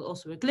 people call it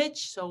also a glitch.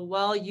 So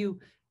while you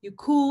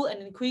cool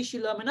and increase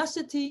your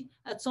luminosity,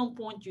 at some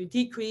point you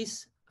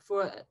decrease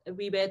for a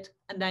wee bit,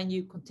 and then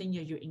you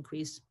continue your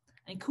increase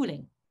and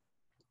cooling.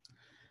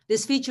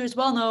 This feature is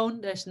well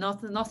known. There's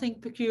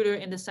nothing peculiar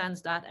in the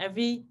sense that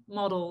every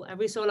model,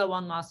 every solar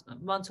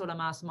one solar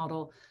mass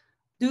model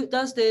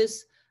does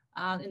this.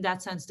 In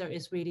that sense, there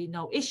is really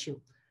no issue.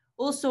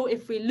 Also,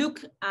 if we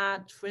look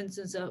at, for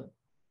instance, a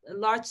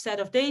large set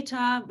of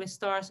data with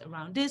stars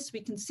around this,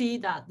 we can see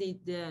that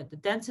the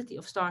density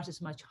of stars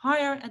is much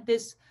higher at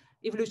this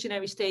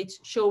evolutionary stage,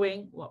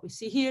 showing what we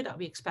see here, that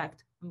we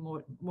expect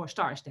more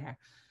stars there.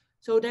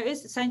 So there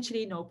is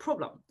essentially no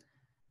problem.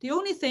 The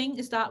only thing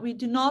is that we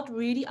do not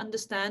really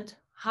understand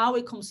how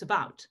it comes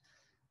about.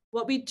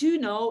 What we do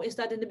know is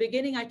that in the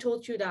beginning, I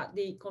told you that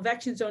the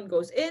convection zone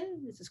goes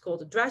in. This is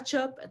called a dredge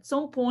up. At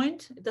some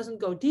point, it doesn't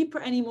go deeper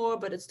anymore,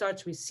 but it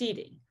starts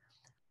receding.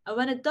 And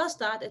when it does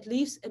that, it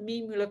leaves a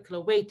mean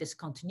molecular weight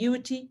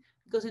discontinuity,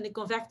 because in the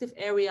convective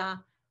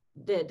area,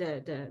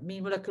 the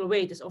mean molecular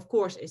weight is, of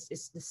course,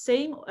 is the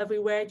same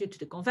everywhere due to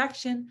the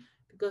convection.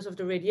 Because of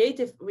the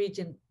radiative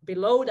region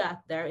below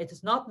that, there it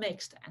is not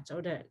mixed. And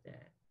so the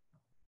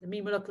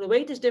mean molecular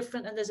weight is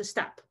different, and there's a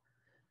step.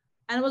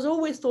 And it was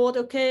always thought,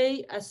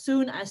 okay, as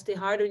soon as the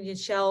hydrogen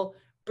shell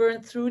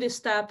burned through this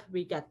step,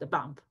 we get the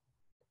bump.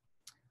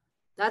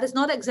 That is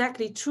not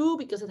exactly true,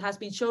 because it has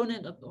been shown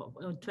in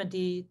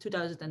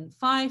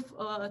 2005,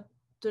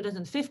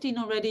 2015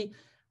 already,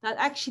 that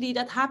actually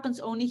that happens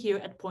only here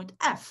at point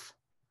F.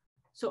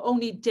 So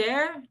only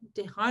there,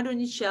 the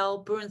hydrogen shell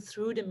burned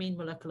through the mean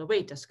molecular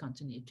weight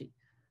discontinuity.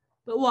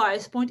 But why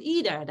is point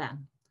E there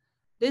then?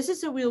 This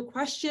is a real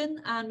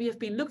question, and we have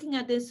been looking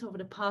at this over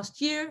the past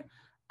year,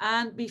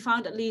 and we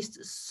found at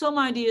least some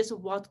ideas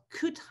of what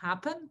could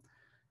happen.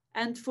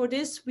 And for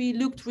this, we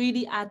looked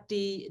really at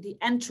the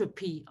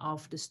entropy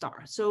of the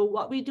star. So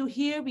what we do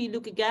here, we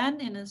look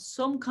again in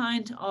some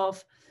kind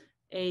of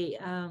a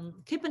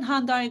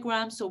Kippenhahn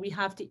diagram. So we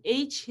have the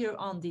H here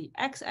on the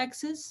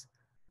x-axis.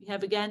 We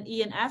have again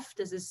E and F.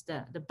 This is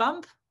the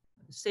bump,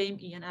 the same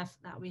E and F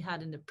that we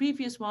had in the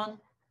previous one,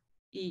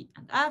 E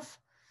and F.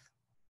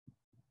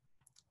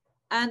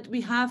 And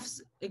we have,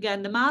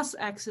 again, the mass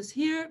axis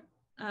here.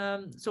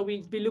 So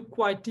we look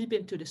quite deep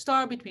into the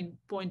star, between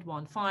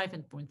 0.15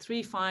 and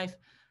 0.35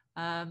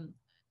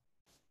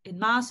 in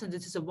mass. And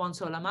this is a one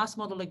solar mass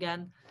model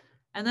again.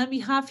 And then we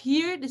have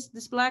here,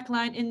 this black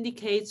line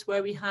indicates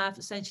where we have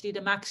essentially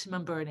the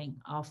maximum burning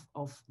of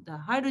the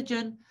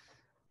hydrogen.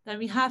 Then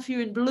we have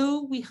here in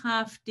blue, we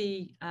have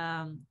the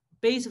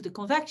base of the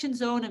convection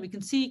zone, and we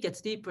can see it gets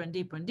deeper and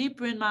deeper and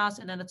deeper in mass.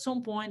 And then at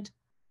some point,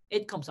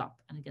 it comes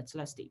up and it gets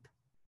less deep.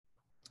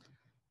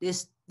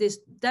 This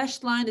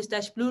dashed line, this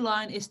dashed blue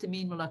line, is the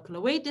mean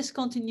molecular weight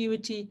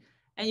discontinuity.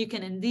 And you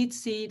can indeed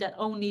see that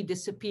only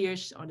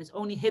disappears, or this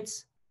only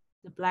hits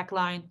the black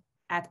line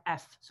at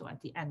F, so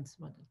at the end,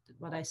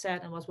 what I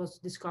said and was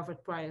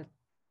discovered prior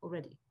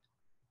already.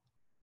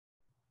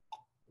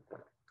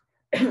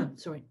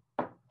 Sorry.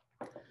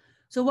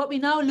 So what we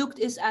now looked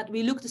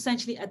we looked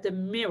essentially at the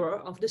mirror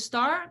of the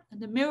star.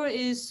 And the mirror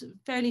is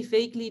fairly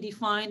vaguely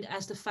defined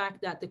as the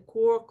fact that the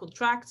core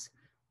contracts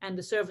and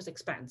the surface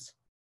expands.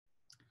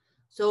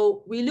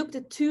 So we looked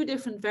at two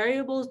different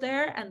variables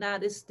there, and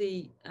that is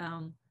the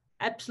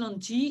epsilon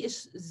G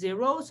is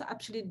 0. So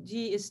epsilon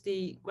G is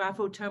the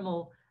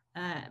graphothermal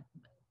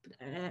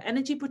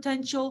energy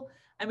potential.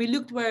 And we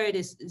looked where it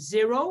is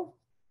 0.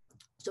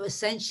 So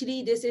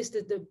essentially, this is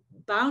the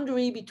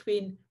boundary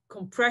between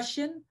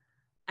compression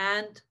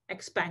and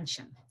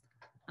expansion.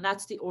 And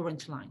that's the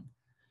orange line.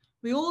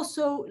 We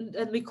also,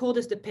 and we call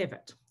this the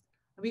pivot.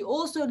 We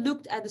also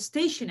looked at the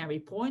stationary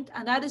point,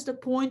 and that is the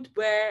point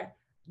where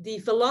the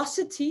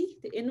velocity,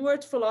 the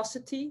inward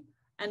velocity,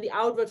 and the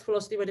outward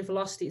velocity, where the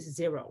velocity is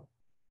 0.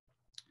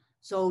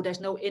 So there's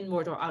no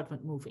inward or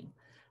outward moving.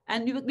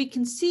 And we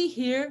can see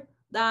here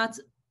that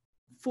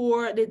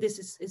for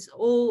this is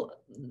all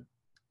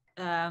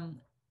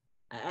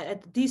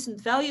at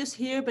decent values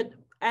here, but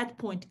at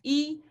point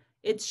E,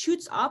 it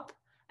shoots up,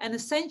 and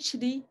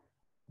essentially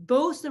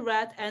both the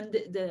red and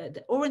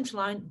the orange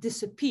line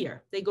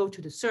disappear. They go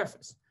to the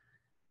surface.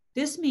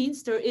 This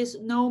means there is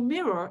no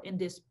mirror in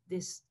this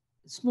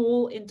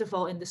small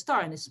interval in the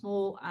star, in a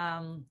small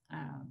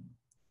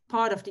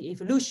part of the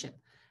evolution.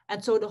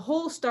 And so the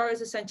whole star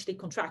is essentially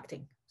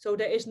contracting. So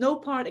there is no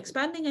part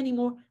expanding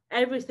anymore.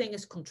 Everything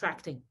is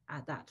contracting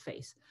at that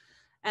phase.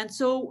 And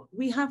so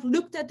we have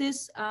looked at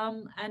this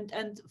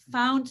and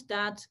found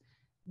that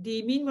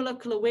the mean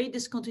molecular weight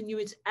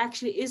discontinuity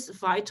actually is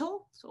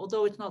vital. So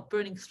although it's not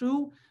burning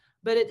through,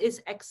 but it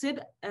is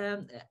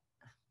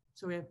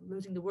sorry, I'm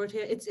losing the word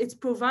here. It's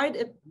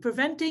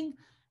preventing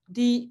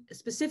the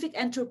specific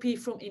entropy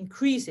from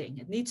increasing.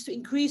 It needs to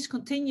increase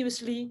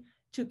continuously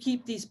to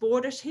keep these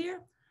borders here,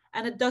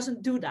 and it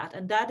doesn't do that.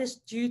 And that is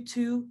due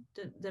to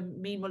the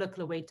mean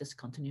molecular weight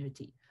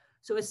discontinuity.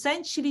 So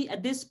essentially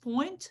at this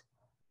point,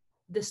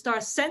 the star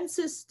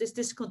senses this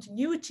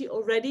discontinuity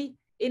already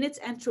in its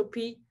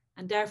entropy,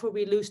 and therefore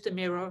we lose the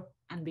mirror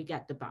and we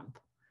get the bump.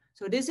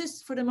 So this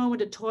is for the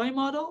moment a toy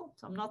model.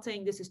 So I'm not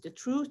saying this is the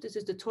truth. This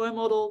is the toy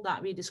model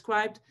that we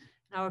described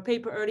in our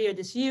paper earlier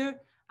this year.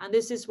 And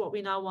this is what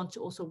we now want to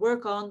also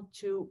work on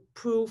to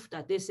prove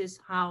that this is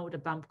how the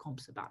bump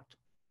comes about.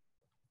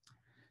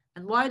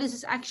 And why this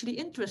is actually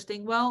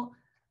interesting? Well,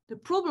 the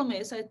problem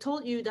is I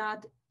told you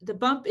that the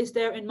bump is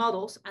there in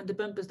models and the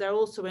bump is there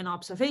also in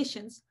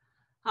observations,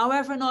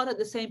 however, not at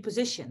the same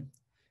position.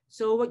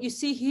 So what you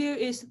see here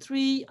is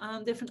three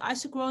different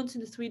isochrones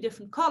in the three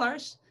different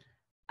colors.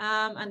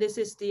 And this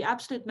is the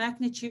absolute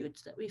magnitude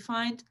that we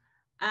find.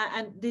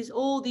 And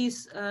all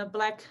these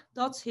black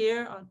dots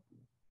here,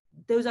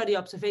 those are the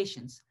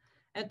observations.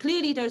 And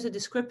clearly there's a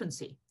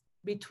discrepancy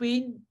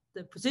between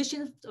the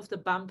position of the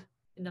bump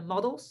in the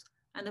models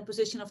and the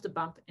position of the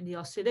bump in the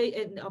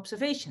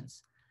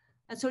observations.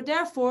 And so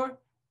therefore,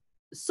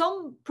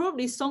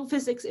 probably some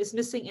physics is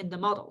missing in the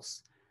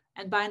models.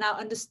 And by now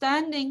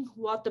understanding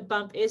what the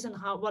bump is and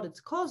what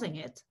it's causing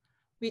it,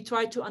 we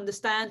try to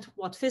understand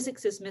what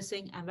physics is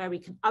missing and where we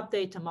can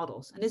update the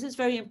models. And this is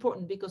very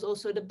important because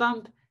also the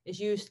bump is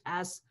used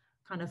as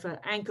kind of an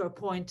anchor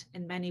point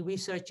in many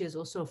researches,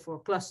 also for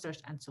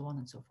clusters and so on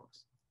and so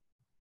forth.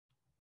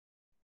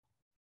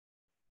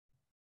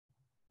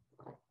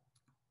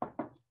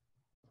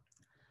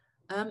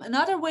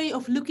 Another way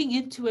of looking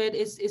into it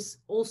is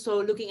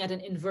also looking at an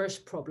inverse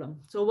problem.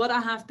 So what I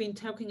have been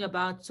talking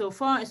about so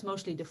far is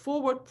mostly the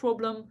forward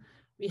problem.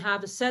 We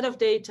have a set of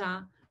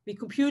data, we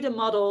compute a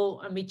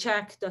model and we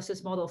check, does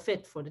this model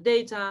fit for the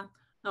data?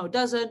 No, it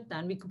doesn't.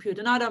 Then we compute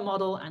another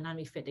model and then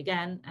we fit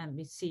again and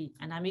we see,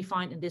 and then we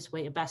find in this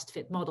way a best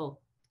fit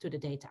model to the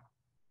data,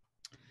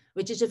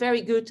 which is a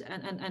very good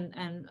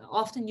and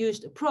often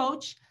used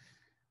approach.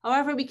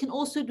 However, we can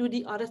also do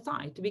the other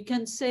side. We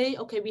can say,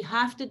 okay, we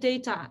have the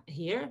data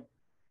here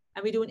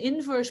and we do an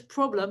inverse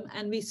problem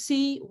and we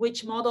see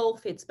which model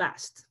fits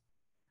best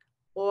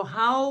or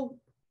how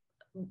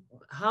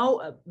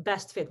a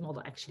best fit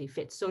model actually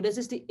fits. So this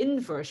is the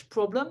inverse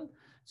problem.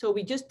 So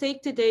we just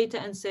take the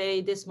data and say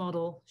this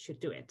model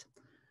should do it.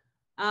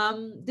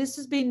 This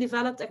has been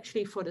developed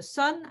actually for the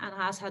sun and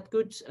has had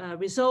good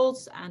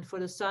results. And for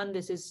the sun,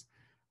 this is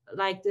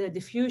like the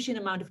diffusion,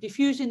 amount of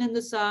diffusion in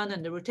the sun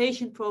and the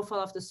rotation profile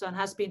of the sun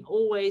has been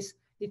always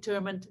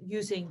determined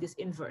using this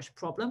inverse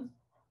problem.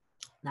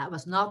 That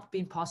was not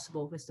been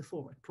possible with the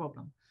forward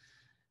problem.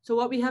 So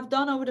what we have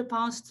done over the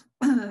past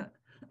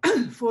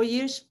 4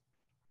 years,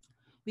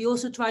 we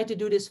also tried to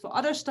do this for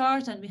other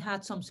stars and we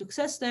had some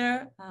success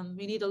there.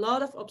 We need a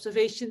lot of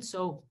observations,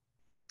 so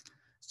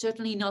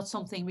certainly not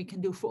something we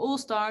can do for all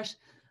stars,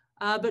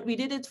 but we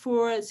did it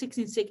for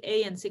 16 Cygni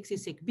A and 16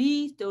 Cygni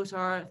B. Those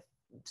are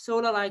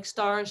solar-like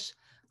stars,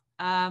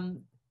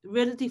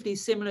 relatively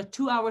similar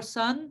to our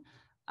sun,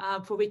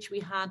 for which we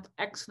had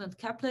excellent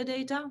Kepler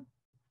data.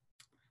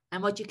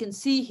 And what you can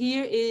see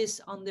here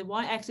is on the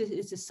y-axis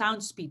is the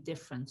sound speed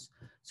difference.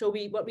 So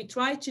what we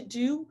try to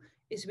do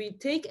is we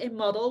take a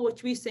model,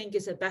 which we think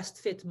is a best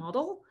fit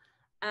model,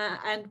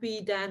 and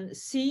we then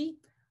see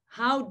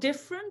how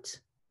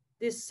different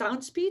this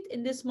sound speed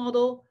in this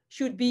model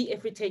should be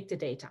if we take the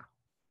data.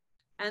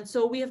 And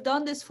so we have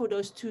done this for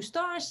those two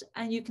stars,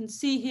 and you can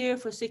see here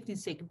for 16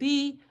 Cygni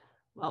B,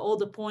 well, all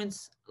the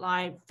points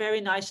lie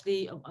very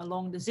nicely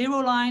along the zero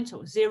line.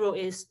 So 0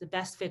 is the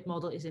best fit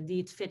model is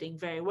indeed fitting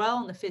very well,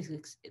 and the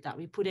physics that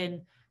we put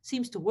in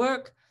seems to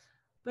work.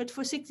 But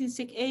for 16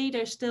 Cygni A,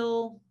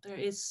 there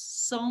is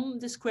some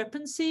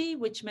discrepancy,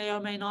 which may or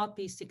may not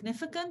be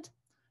significant.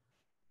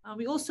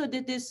 We also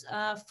did this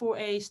for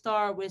a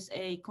star with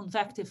a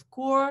convective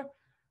core.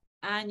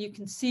 And you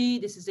can see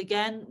this is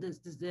again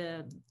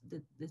the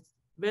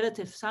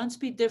relative sound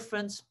speed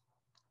difference.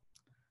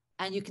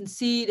 And you can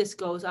see this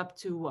goes up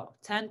to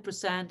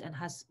 10% and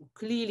has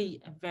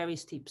clearly a very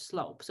steep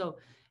slope. So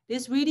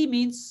this really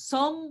means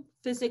some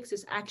physics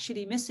is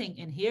actually missing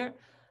in here.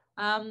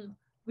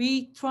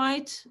 We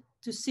tried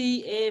to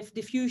see if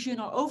diffusion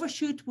or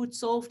overshoot would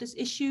solve this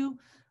issue.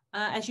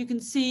 As you can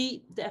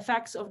see, the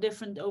effects of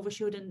different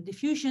overshoot and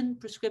diffusion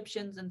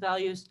prescriptions and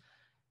values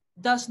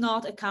does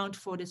not account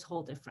for this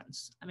whole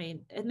difference. I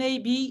mean, it may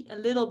be a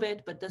little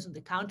bit, but doesn't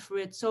account for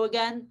it. So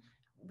again,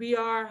 we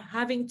are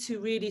having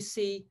to really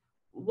see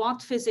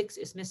what physics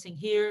is missing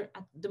here.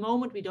 At the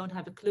moment, we don't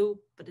have a clue,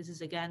 but this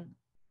is again,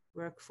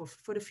 work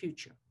for the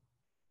future.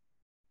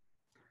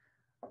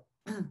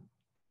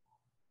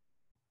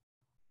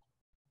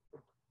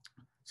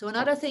 So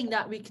another thing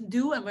that we can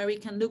do and where we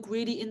can look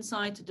really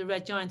inside the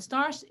red giant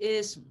stars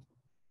is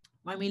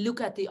when we look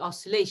at the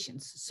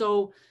oscillations.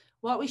 So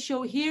what we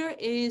show here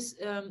is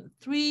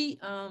 3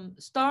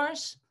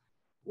 stars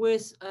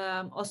with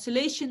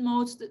oscillation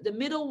modes. The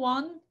middle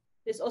one,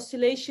 this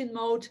oscillation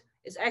mode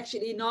is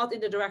actually not in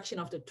the direction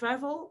of the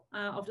travel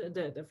of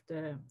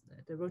the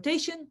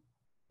rotation.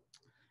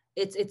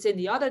 It's in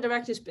the other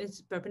direction,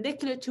 it's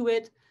perpendicular to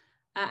it.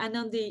 And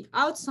on the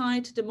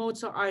outside, the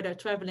modes are either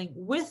traveling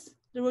with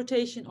the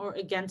rotation or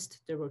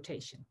against the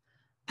rotation.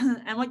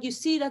 And what you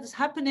see that is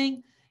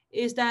happening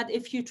is that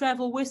if you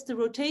travel with the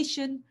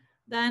rotation,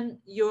 then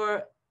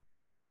your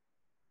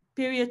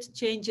period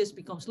changes,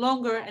 becomes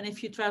longer. And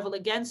if you travel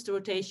against the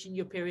rotation,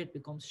 your period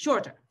becomes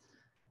shorter.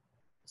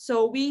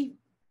 So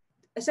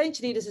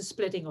essentially, this is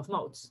splitting of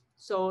modes.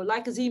 So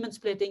like a Zeeman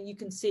splitting, you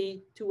can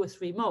see 2 or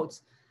 3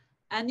 modes.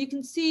 And you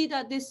can see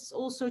that this is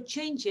also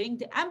changing.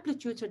 The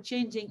amplitudes are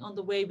changing on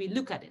the way we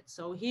look at it.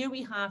 So here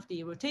we have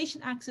the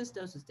rotation axis,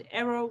 this is the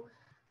arrow.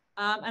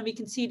 And we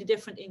can see the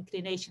different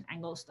inclination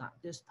angles that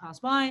just pass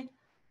by.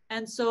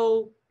 And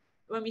so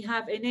when we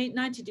have a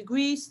 90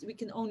 degrees, we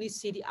can only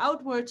see the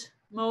outward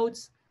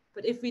modes.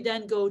 But if we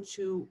then go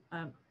to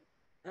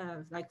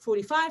like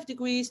 45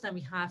 degrees, then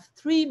we have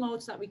 3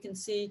 modes that we can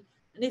see.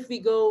 And if we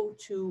go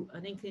to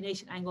an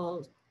inclination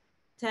angle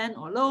 10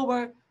 or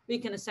lower, we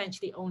can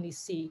essentially only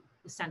see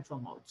the central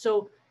mode.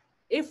 So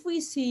if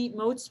we see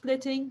mode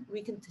splitting,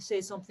 we can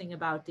say something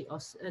about the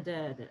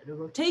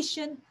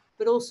rotation,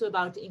 but also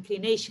about the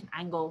inclination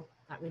angle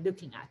that we're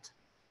looking at.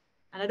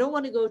 And I don't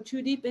want to go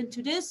too deep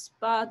into this,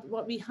 but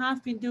what we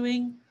have been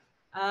doing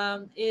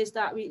is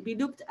that we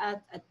looked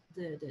at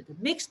the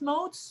mixed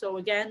modes. So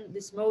again,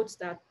 these modes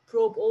that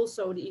probe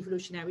also the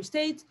evolutionary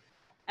state.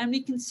 And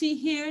we can see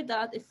here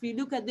that if we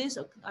look at this,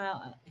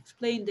 I'll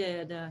explain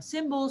the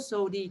symbols.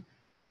 So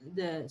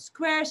the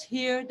squares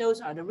here, those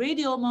are the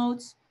radial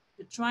modes.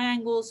 The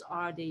triangles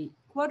are the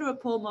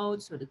quadrupole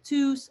modes, so the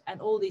 2s,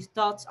 and all these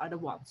dots are the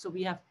 1s. So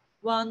we have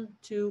 1,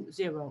 2,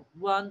 0,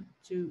 1,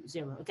 2,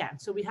 0 again.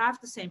 So we have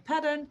the same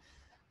pattern.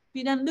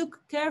 We then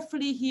look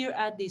carefully here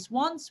at these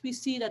 1s, we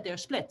see that they're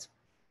split.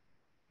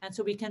 And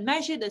so we can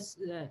measure this,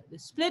 the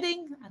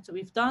splitting. And so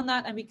we've done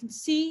that, and we can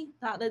see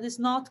that it is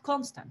not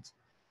constant.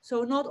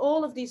 So not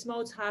all of these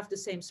modes have the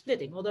same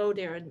splitting, although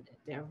they're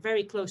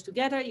very close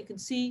together. You can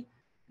see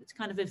it's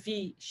kind of a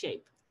V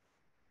shape.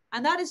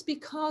 And that is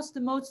because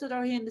the modes that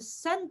are here in the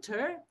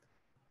center,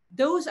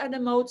 those are the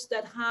modes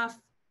that have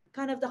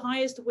kind of the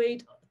highest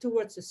weight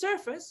towards the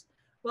surface.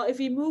 Well, if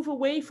we move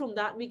away from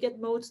that, we get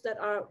modes that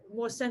are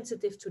more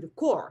sensitive to the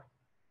core.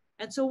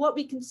 And so what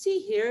we can see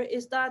here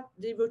is that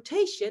the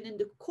rotation in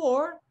the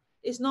core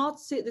is not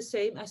the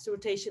same as the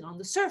rotation on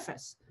the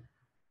surface.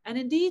 And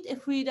indeed,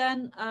 if we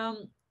then,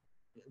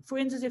 for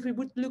instance, if we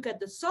would look at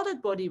the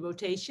solid body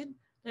rotation,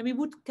 then we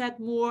would get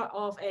more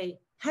of a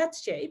head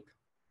shape.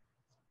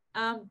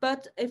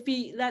 But if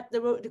we let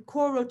the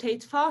core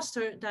rotate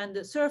faster than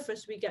the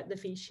surface, we get the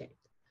V shape.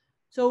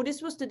 So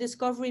this was the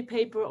discovery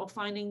paper of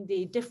finding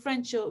the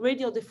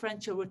radial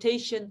differential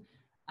rotation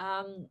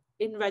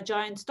in red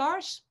giant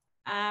stars,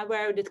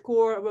 where the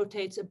core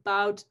rotates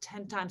about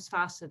 10 times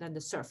faster than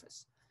the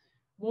surface.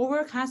 More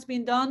work has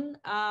been done.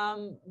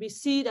 We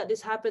see that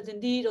this happens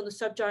indeed on the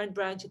subgiant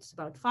branch. It's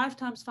about 5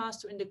 times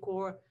faster in the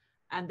core.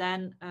 And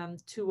then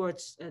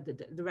towards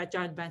the red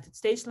giant band, it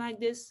stays like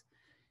this.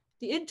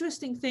 The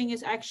interesting thing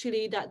is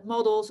actually that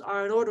models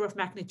are an order of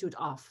magnitude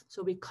off.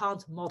 So we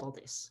can't model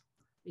this.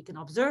 We can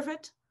observe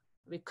it,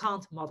 we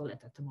can't model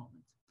it at the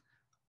moment.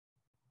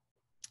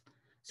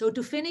 So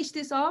to finish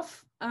this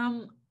off,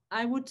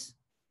 I would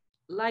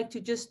like to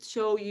just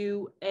show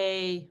you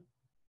a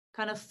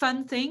kind of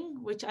fun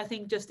thing, which I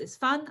think just is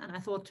fun, and I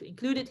thought to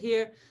include it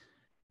here.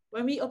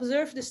 When we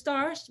observe the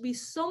stars, we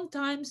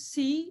sometimes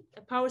see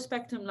a power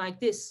spectrum like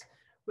this,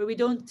 where we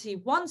don't see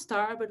 1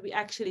 star, but we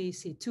actually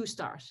see 2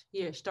 stars.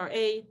 Here, star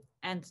A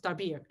and star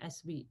B,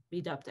 as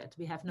we dubbed it.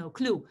 We have no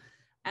clue.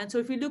 And so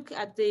if we look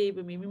at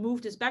when we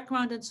remove this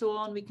background and so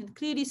on, we can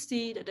clearly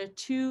see that there are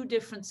 2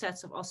 different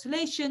sets of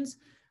oscillations,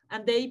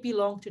 and they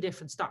belong to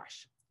different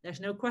stars. There's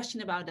no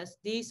question about this.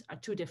 These are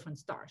 2 different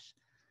stars.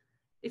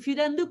 If you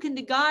then look in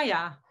the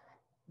Gaia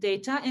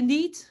data,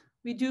 indeed,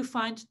 we do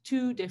find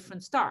 2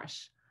 different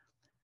stars.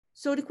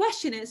 So the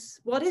question is,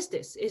 what is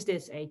this? Is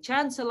this a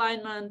chance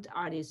alignment?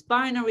 Are these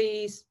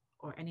binaries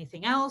or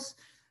anything else?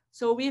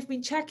 So we have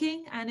been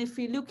checking, and if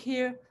we look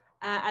here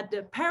at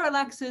the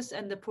parallaxes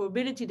and the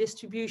probability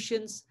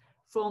distributions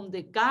from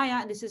the Gaia,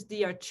 and this is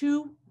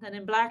DR2, then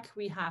in black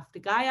we have the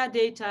Gaia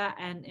data,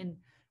 and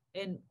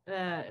in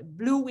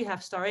blue we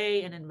have star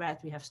A, and in red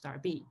we have star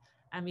B.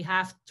 And we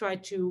have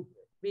tried to,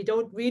 we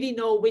don't really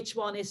know which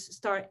one is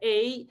star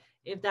A,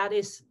 if that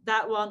is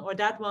that one or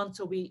that one,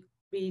 so we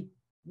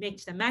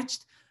mix them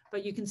matched,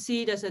 but you can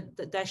see there's a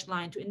dashed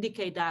line to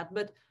indicate that,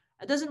 but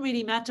it doesn't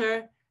really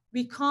matter.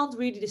 We can't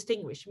really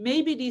distinguish.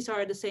 Maybe these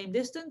are the same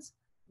distance,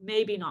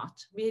 maybe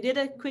not. We did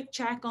a quick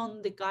check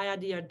on the Gaia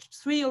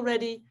DR3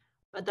 already,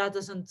 but that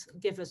doesn't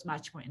give us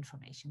much more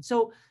information.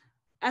 So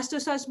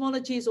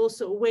astroseismology is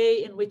also a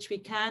way in which we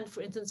can,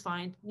 for instance,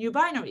 find new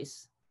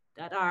binaries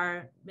that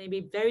are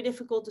maybe very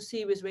difficult to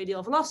see with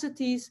radial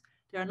velocities.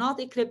 They are not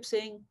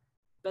eclipsing,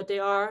 but they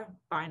are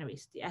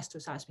binaries, the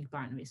astroseismic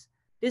binaries.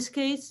 This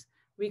case,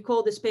 we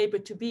call this paper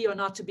to be or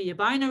not to be a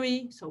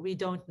binary, so we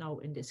don't know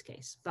in this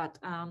case, but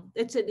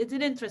it's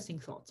an interesting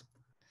thought.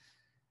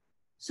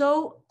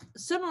 So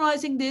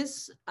summarizing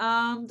this,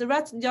 the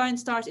red giant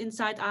stars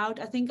inside out,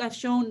 I think I've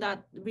shown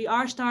that we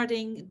are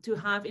starting to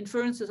have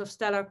inferences of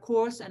stellar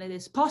cores, and it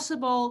is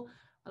possible,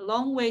 a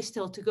long way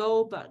still to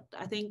go, but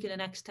I think in the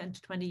next 10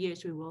 to 20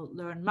 years, we will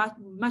learn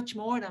much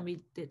more than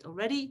we did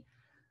already.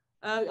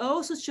 I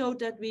also showed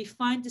that we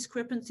find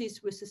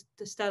discrepancies with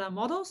the stellar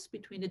models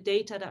between the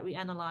data that we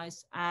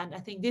analyze. And I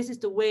think this is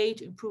the way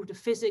to improve the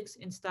physics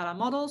in stellar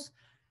models,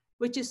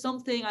 which is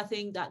something I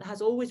think that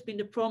has always been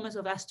the promise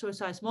of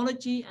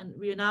astroseismology. And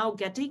we are now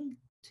getting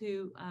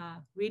to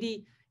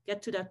really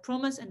get to that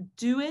promise and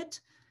do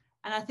it.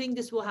 And I think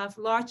this will have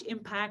large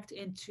impact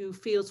into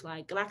fields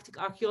like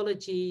galactic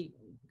archaeology,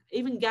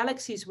 even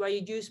galaxies where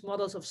you use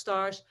models of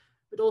stars,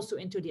 but also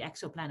into the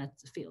exoplanet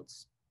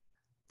fields.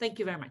 Thank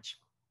you very much.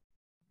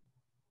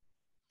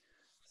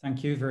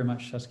 Thank you very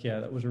much,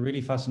 Saskia. That was a really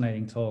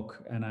fascinating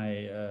talk, and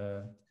I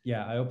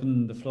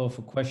open the floor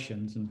for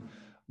questions. And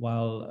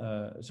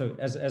while so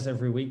as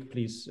every week,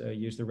 please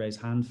use the raise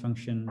hand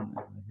function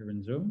here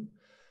in Zoom.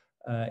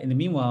 In the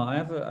meanwhile, I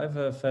have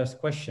a first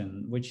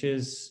question, which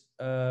is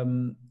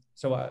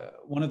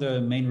one of the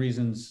main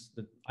reasons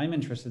that I'm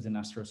interested in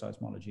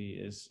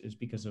astroseismology is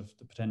because of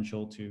the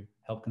potential to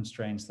help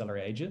constrain stellar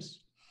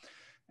ages.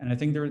 And I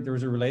think there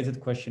was a related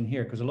question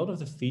here, because a lot of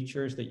the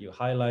features that you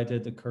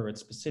highlighted occur at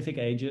specific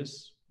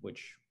ages,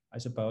 which I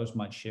suppose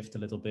might shift a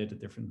little bit at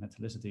different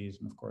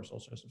metallicities, and of course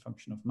also as a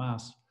function of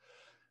mass.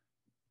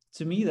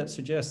 To me, that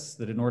suggests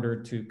that in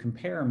order to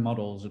compare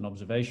models and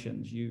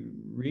observations, you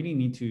really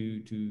need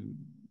to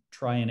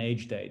try and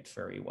age date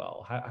very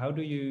well. How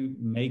do you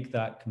make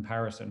that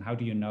comparison? How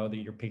do you know that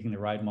you're picking the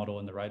right model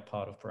in the right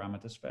part of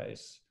parameter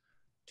space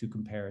to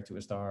compare to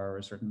a star or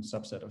a certain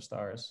subset of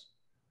stars?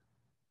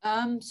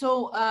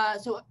 So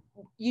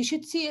you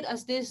should see it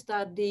as this,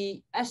 that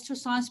the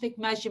astroseismic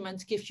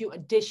measurements give you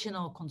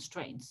additional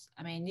constraints.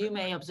 I mean, you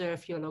may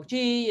observe your log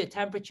G, your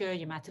temperature,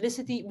 your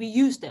metallicity. We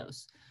use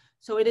those.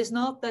 So it is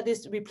not that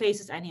this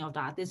replaces any of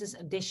that. This is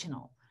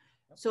additional.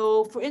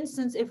 So for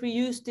instance, if we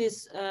use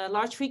this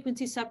large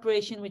frequency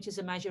separation, which is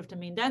a measure of the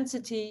mean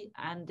density,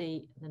 and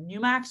the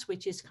Numax,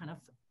 which is kind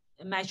of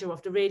a measure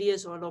of the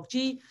radius or log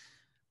G,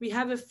 we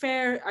have a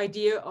fair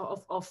idea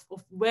of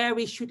where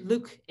we should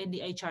look in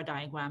the HR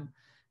diagram.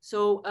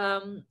 So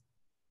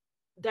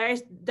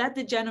that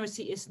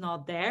degeneracy is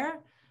not there.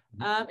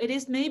 It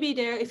is maybe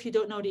there if you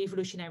don't know the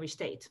evolutionary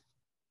state.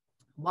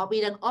 What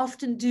we then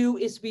often do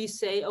is we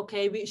say,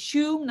 okay, we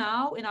assume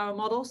now in our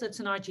models that's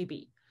an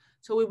RGB.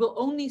 So we will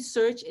only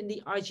search in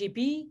the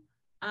RGB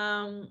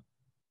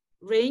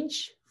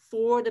range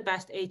for the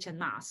best age and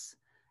mass.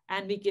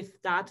 And we give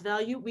that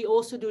value. We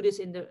also do this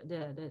in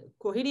the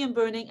core helium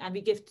burning, and we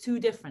give two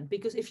different,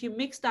 because if you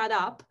mix that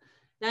up,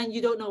 then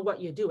you don't know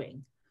what you're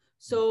doing.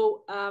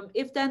 So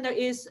if then there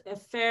is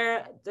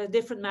there are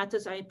different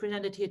methods, I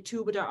presented here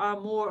too, but there are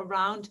more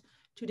around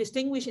to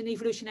distinguish an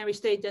evolutionary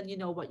state, then you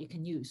know what you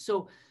can use.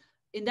 So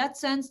in that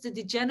sense, the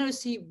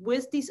degeneracy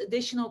with these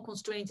additional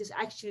constraints is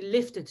actually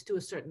lifted to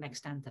a certain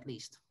extent, at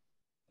least.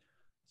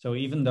 So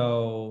even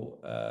though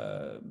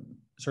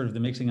sort of the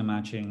mixing and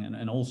matching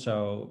and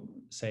also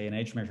say an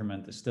age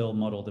measurement is still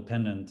model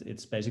dependent,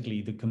 it's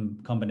basically the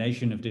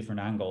combination of different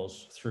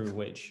angles through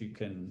which you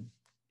can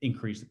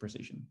increase the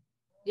precision.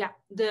 Yeah,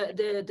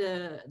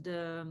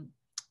 the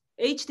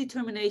age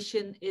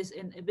determination is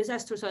with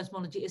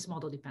astroseismology is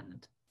model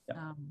dependent.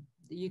 Yeah.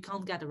 You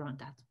can't get around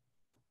that.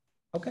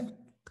 Okay,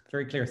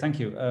 very clear. Thank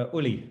you.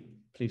 Uli,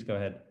 please go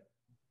ahead.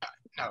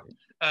 No.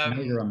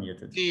 Now you're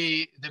unmuted.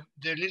 The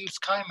little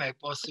sky map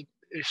was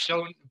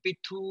shown a bit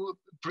too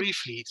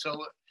briefly.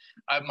 So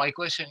my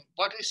question,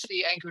 what is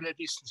the angular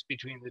distance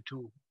between the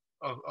two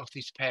of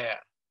this pair?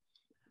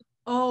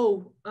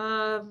 Oh,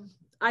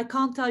 I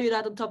can't tell you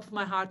that on top of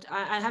my heart.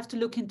 I have to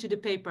look into the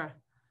paper.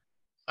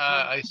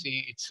 I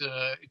see.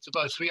 It's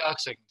about 3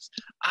 arcseconds.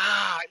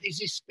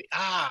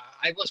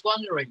 I was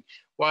wondering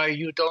why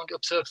you don't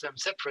observe them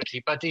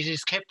separately, but this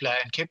is Kepler,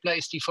 and Kepler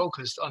is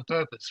defocused on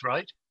purpose,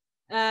 right?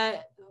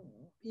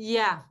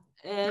 Yeah.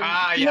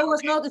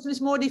 It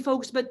was more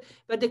defocused,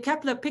 but the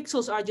Kepler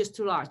pixels are just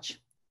too large.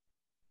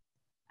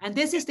 And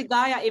this is the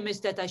Gaia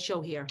image that I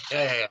show here.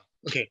 Yeah.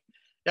 Okay.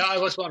 Yeah, I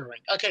was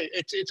wondering. Okay,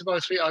 it's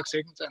about 3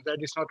 arcseconds, and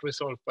that is not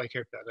resolved by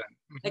Kepler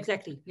then.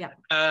 Exactly. Yeah.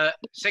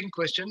 Second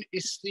question: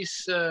 is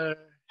this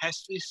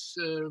has this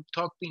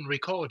talk been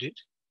recorded?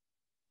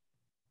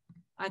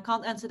 I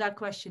can't answer that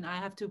question. I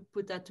have to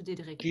put that to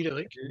Diederik.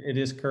 It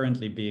is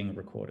currently being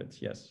recorded.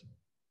 Yes.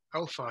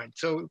 Oh, fine.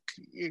 So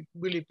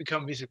will it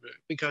become visible?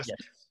 Because yes.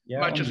 Yeah,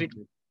 much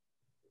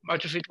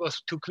of it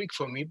was too quick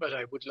for me, but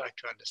I would like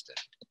to understand.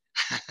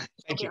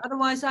 Thank you.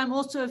 Otherwise, I'm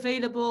also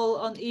available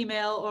on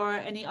email or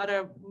any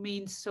other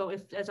means. So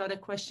if there's other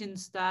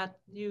questions that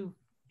you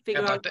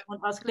figure out and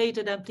want to ask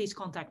later, then please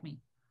contact me.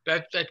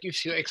 That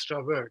gives you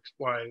extra work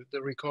while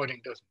the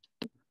recording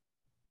doesn't.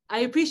 I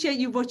appreciate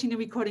you watching the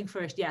recording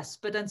first, yes,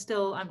 but then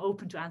still I'm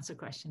open to answer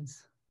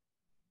questions.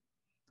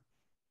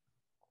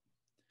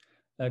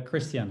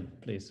 Christian,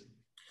 please.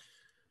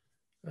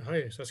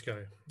 Hi,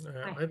 Saskia.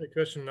 Hi. I have a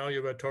question now.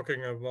 You were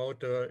talking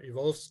about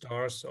evolved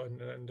stars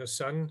and the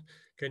sun.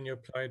 Can you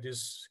apply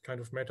this kind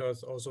of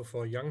methods also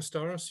for young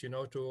stars,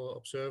 to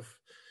observe,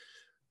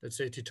 let's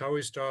say,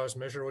 Tauri stars,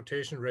 measure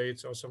rotation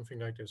rates or something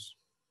like this?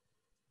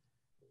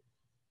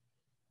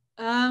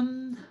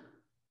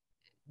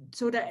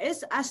 so there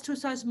is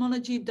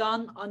astroseismology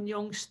done on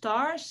young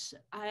stars.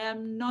 I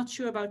am not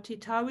sure about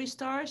T-Tauri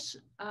stars.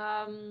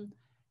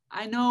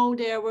 I know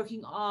they're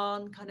working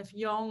on kind of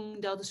young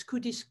Delta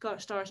Scuti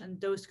stars and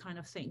those kind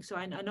of things. So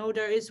I know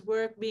there is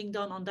work being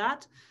done on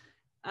that.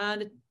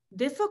 The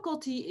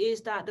difficulty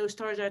is that those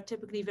stars are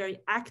typically very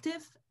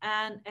active,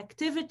 and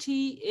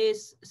activity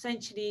is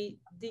essentially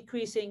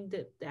decreasing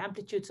the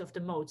amplitudes of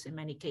the modes in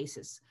many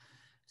cases.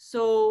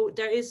 So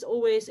there is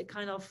always a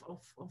kind of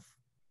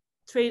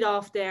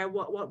trade-off there,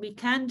 what we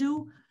can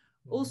do.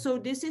 Also,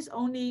 this is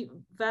only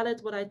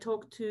valid what I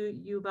talked to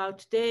you about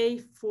today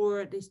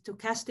for the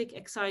stochastic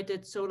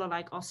excited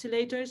solar-like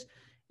oscillators.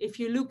 If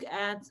you look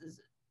at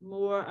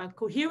more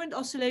coherent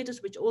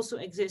oscillators, which also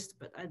exist,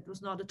 but it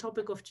was not the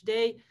topic of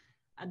today,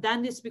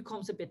 then this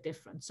becomes a bit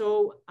different.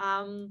 So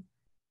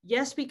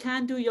yes, we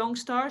can do young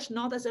stars,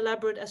 not as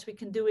elaborate as we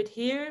can do it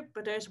here,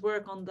 but there's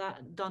work on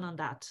that done on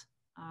that.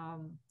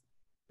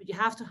 But you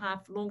have to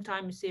have long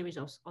time series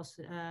of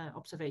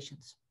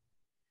observations.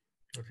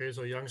 Okay,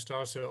 so young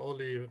stars are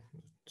only,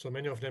 so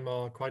many of them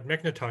are quite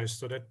magnetized,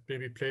 so that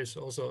maybe plays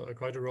also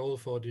quite a role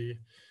for the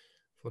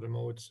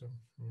modes.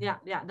 Yeah.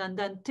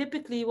 Then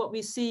typically what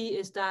we see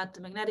is that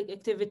the magnetic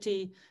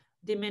activity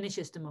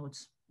diminishes the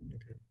modes.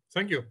 Okay,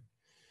 thank you.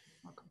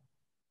 Welcome.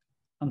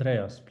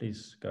 Andreas,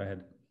 please go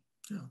ahead.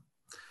 Yeah,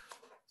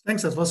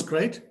 thanks. That was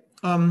great.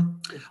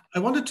 I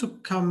wanted to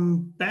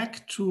come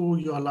back to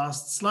your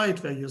last slide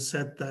where you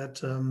said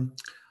that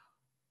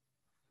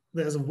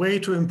there's a way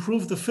to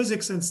improve the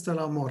physics in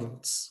stellar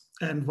models.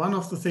 And one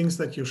of the things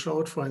that you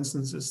showed, for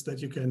instance, is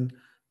that you can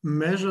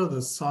measure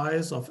the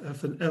size of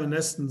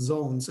evanescent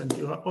zones. And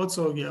you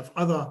have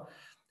other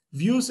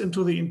views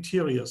into the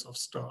interiors of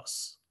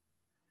stars.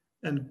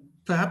 And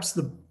perhaps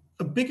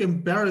a big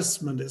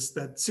embarrassment is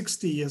that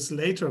 60 years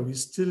later, we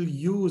still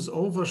use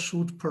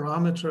overshoot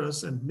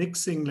parameters and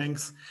mixing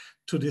length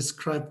to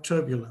describe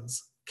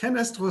turbulence. Can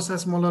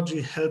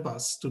astroseismology help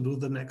us to do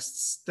the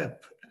next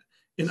step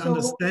in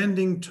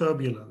understanding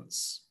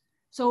turbulence?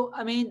 So,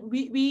 I mean,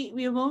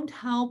 we won't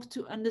help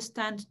to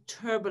understand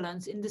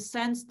turbulence in the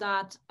sense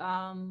that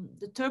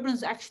the turbulence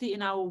is actually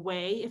in our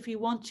way. If we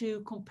want to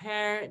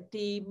compare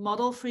the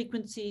model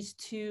frequencies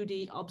to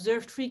the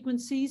observed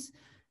frequencies,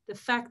 the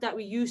fact that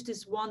we use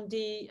this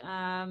 1D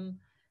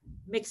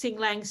mixing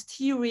length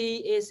theory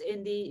is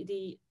in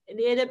the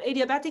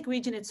adiabatic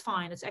region, it's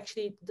fine. It's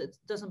actually, it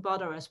doesn't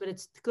bother us, but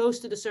it's close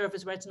to the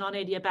surface where it's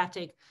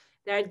non-adiabatic.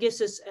 There it gives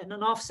us an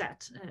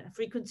offset, a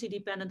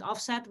frequency-dependent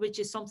offset, which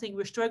is something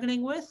we're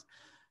struggling with.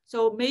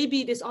 So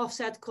maybe this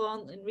offset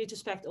can, in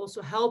retrospect,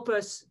 also help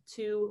us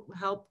to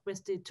help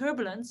with the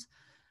turbulence.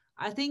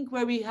 I think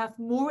where we have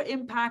more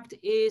impact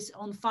is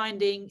on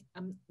finding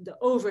the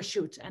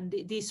overshoot and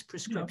these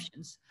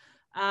prescriptions.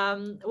 Yeah.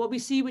 What we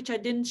see, which I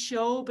didn't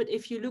show, but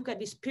if you look at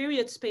these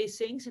period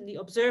spacings and the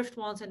observed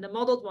ones and the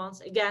modeled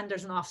ones, again,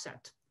 there's an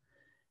offset.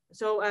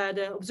 So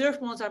the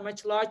observed ones are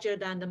much larger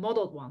than the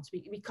modeled ones.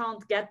 We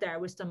can't get there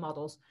with the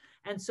models.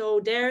 And so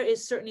there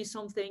is certainly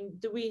something,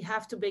 do we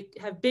have to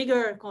have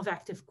bigger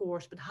convective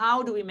cores, but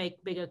how do we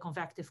make bigger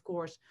convective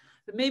cores?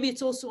 But maybe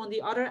it's also on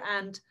the other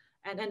end,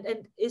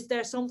 and is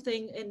there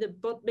something in the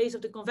base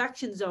of the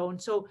convection zone?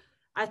 So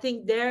I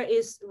think there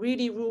is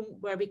really room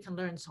where we can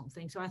learn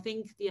something. So I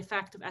think the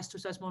effect of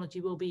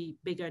astroseismology will be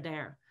bigger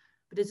there.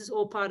 But this is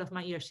all part of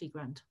my ERC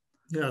grant.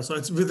 Yeah, so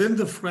it's within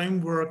the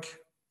framework,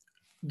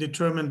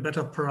 determine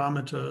better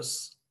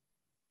parameters,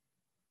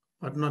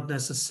 but not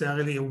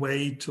necessarily a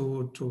way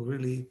to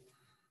really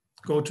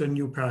go to a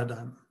new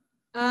paradigm.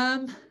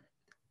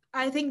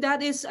 I think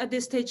that is at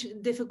this stage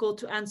difficult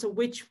to answer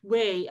which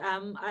way.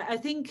 I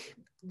think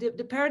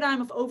the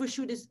paradigm of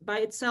overshoot is by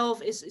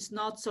itself is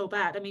not so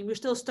bad. I mean, we're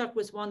still stuck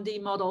with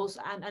 1D models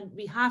and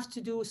we have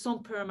to do some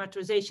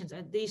parameterizations.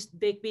 And these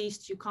big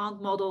beasts you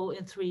can't model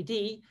in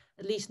 3D,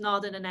 at least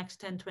not in the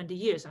next 10, 20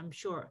 years, I'm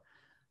sure.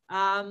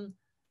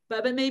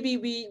 But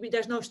maybe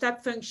there's no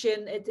step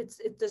function.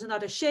 There's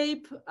another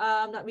shape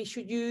that we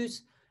should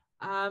use.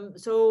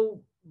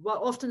 So what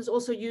often is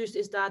also used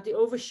is that the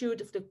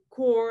overshoot of the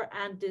core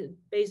and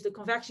the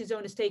convection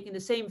zone is taking the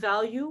same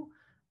value,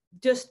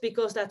 just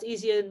because that's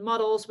easier in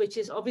models, which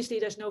is obviously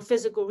there's no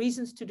physical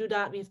reasons to do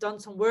that. We've done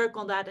some work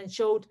on that and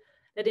showed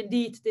that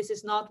indeed this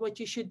is not what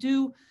you should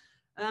do.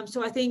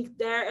 So I think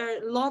there are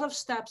a lot of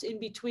steps in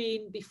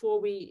between before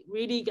we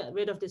really get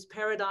rid of this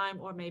paradigm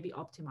or maybe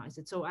optimize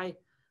it. So I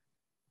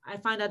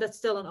find that that's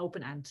still an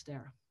open end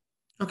there.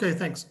 Okay,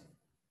 thanks.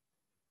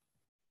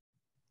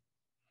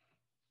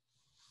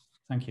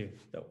 Thank you.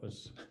 That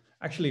was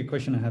actually a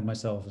question I had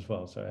myself as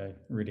well. So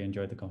I really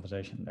enjoyed the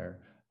conversation there.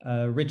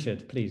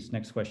 Richard, please,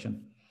 next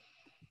question.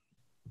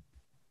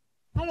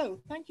 Hello,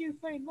 thank you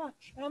very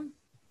much.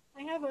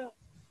 I have a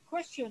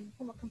question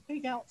from a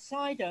complete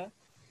outsider.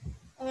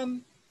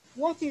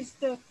 What is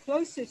the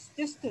closest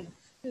distance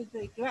to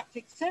the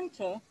galactic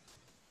center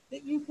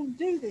that you can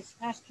do this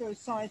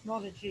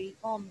astroseismology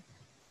on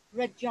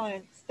red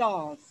giant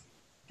stars?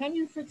 Can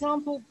you, for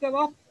example, go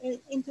up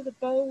into the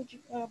bulge,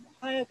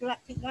 higher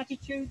galactic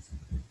latitudes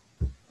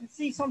and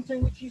see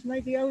something which is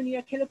maybe only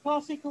a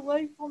kiloparsec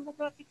away from the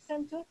galactic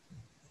center?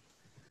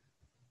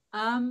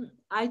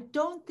 I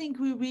don't think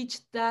we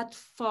reached that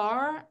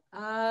far.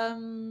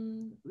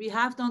 We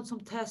have done some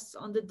tests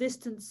on the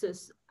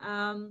distances.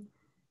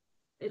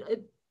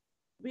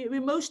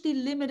 We're mostly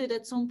limited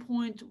at some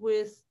point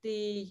with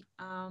the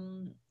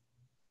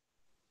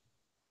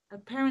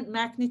apparent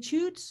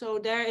magnitude. So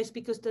there is,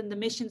 because then the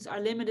missions are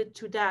limited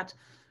to that.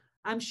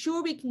 I'm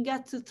sure we can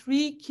get to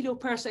 3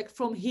 kiloparsec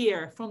from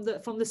here, from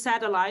the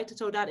satellite.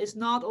 So that is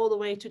not all the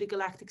way to the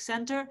galactic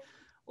center.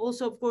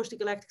 Also, of course, the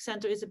galactic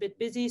center is a bit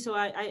busy. So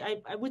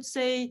I would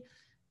say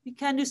we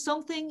can do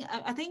something.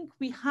 I think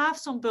we have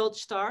some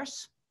bulge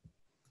stars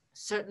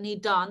certainly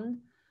done,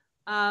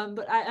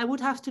 but I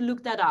would have to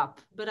look that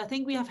up. But I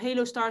think we have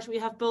halo stars, we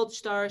have bulge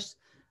stars,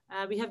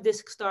 we have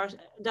disk stars.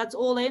 That's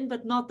all in,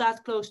 but not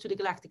that close to the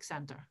galactic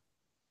center.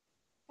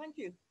 Thank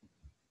you.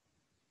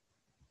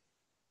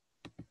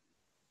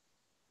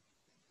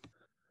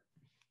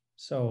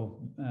 So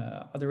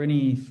are there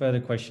any further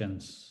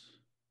questions?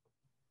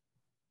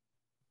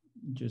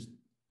 Just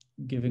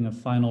giving a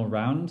final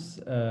round.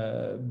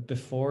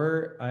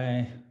 Before,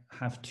 I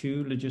have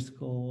 2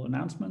 logistical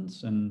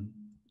announcements, and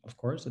of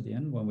course at the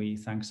end when we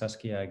thank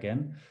Saskia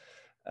again.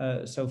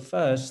 So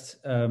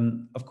first,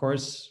 of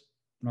course,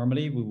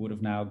 normally we would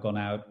have now gone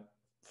out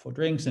for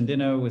drinks and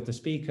dinner with the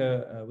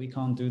speaker. We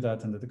can't do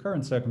that under the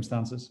current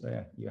circumstances.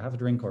 Yeah, you have a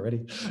drink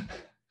already.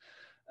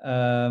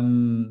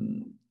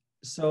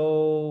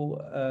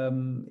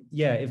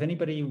 Yeah, if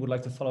anybody would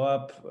like to follow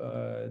up,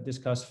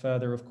 discuss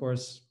further, of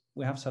course,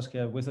 we have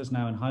Saskia with us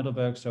now in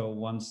Heidelberg. So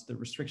once the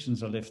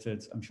restrictions are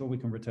lifted, I'm sure we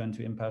can return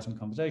to in-person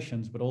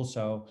conversations, but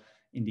also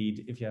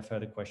indeed, if you have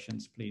further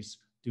questions, please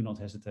do not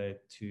hesitate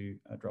to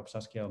drop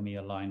Saskia or me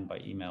a line by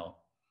email.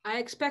 I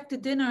expect a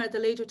dinner at a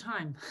later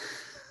time.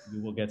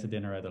 You will get a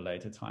dinner at a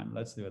later time.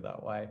 Let's do it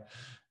that way.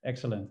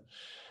 Excellent.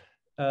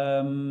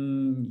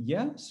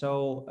 Yeah,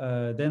 so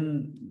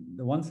then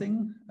the one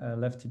thing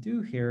left to do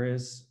here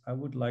is I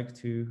would like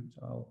to,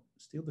 so I'll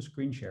steal the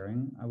screen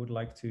sharing. I would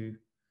like to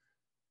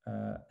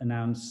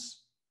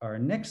announce our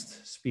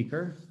next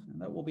speaker,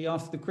 and that will be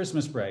after the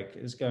Christmas break.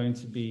 Is going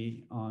to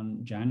be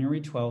on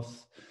January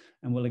 12th,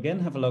 and we'll again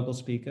have a local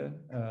speaker.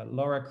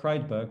 Laura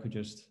Kreidberg, who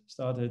just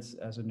started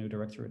as a new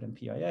director at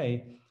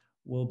MPIA,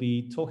 will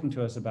be talking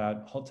to us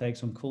about hot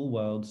takes on cool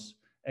worlds,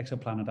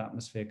 exoplanet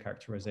atmosphere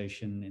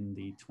characterization in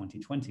the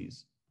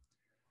 2020s.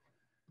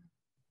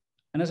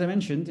 And as I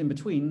mentioned, in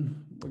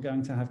between, we're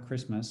going to have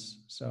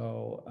Christmas.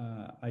 So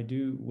I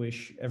do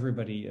wish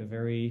everybody a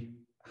very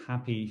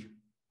happy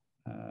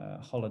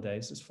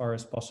holidays as far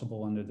as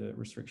possible under the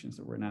restrictions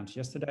that were announced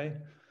yesterday.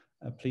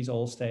 Please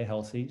all stay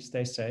healthy,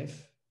 stay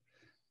safe,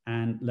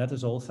 and let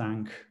us all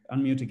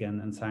unmute again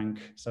and thank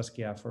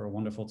Saskia for a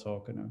wonderful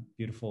talk and a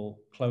beautiful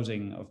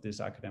closing of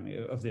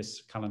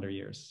this calendar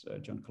year's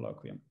joint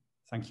colloquium.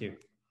 Thank you.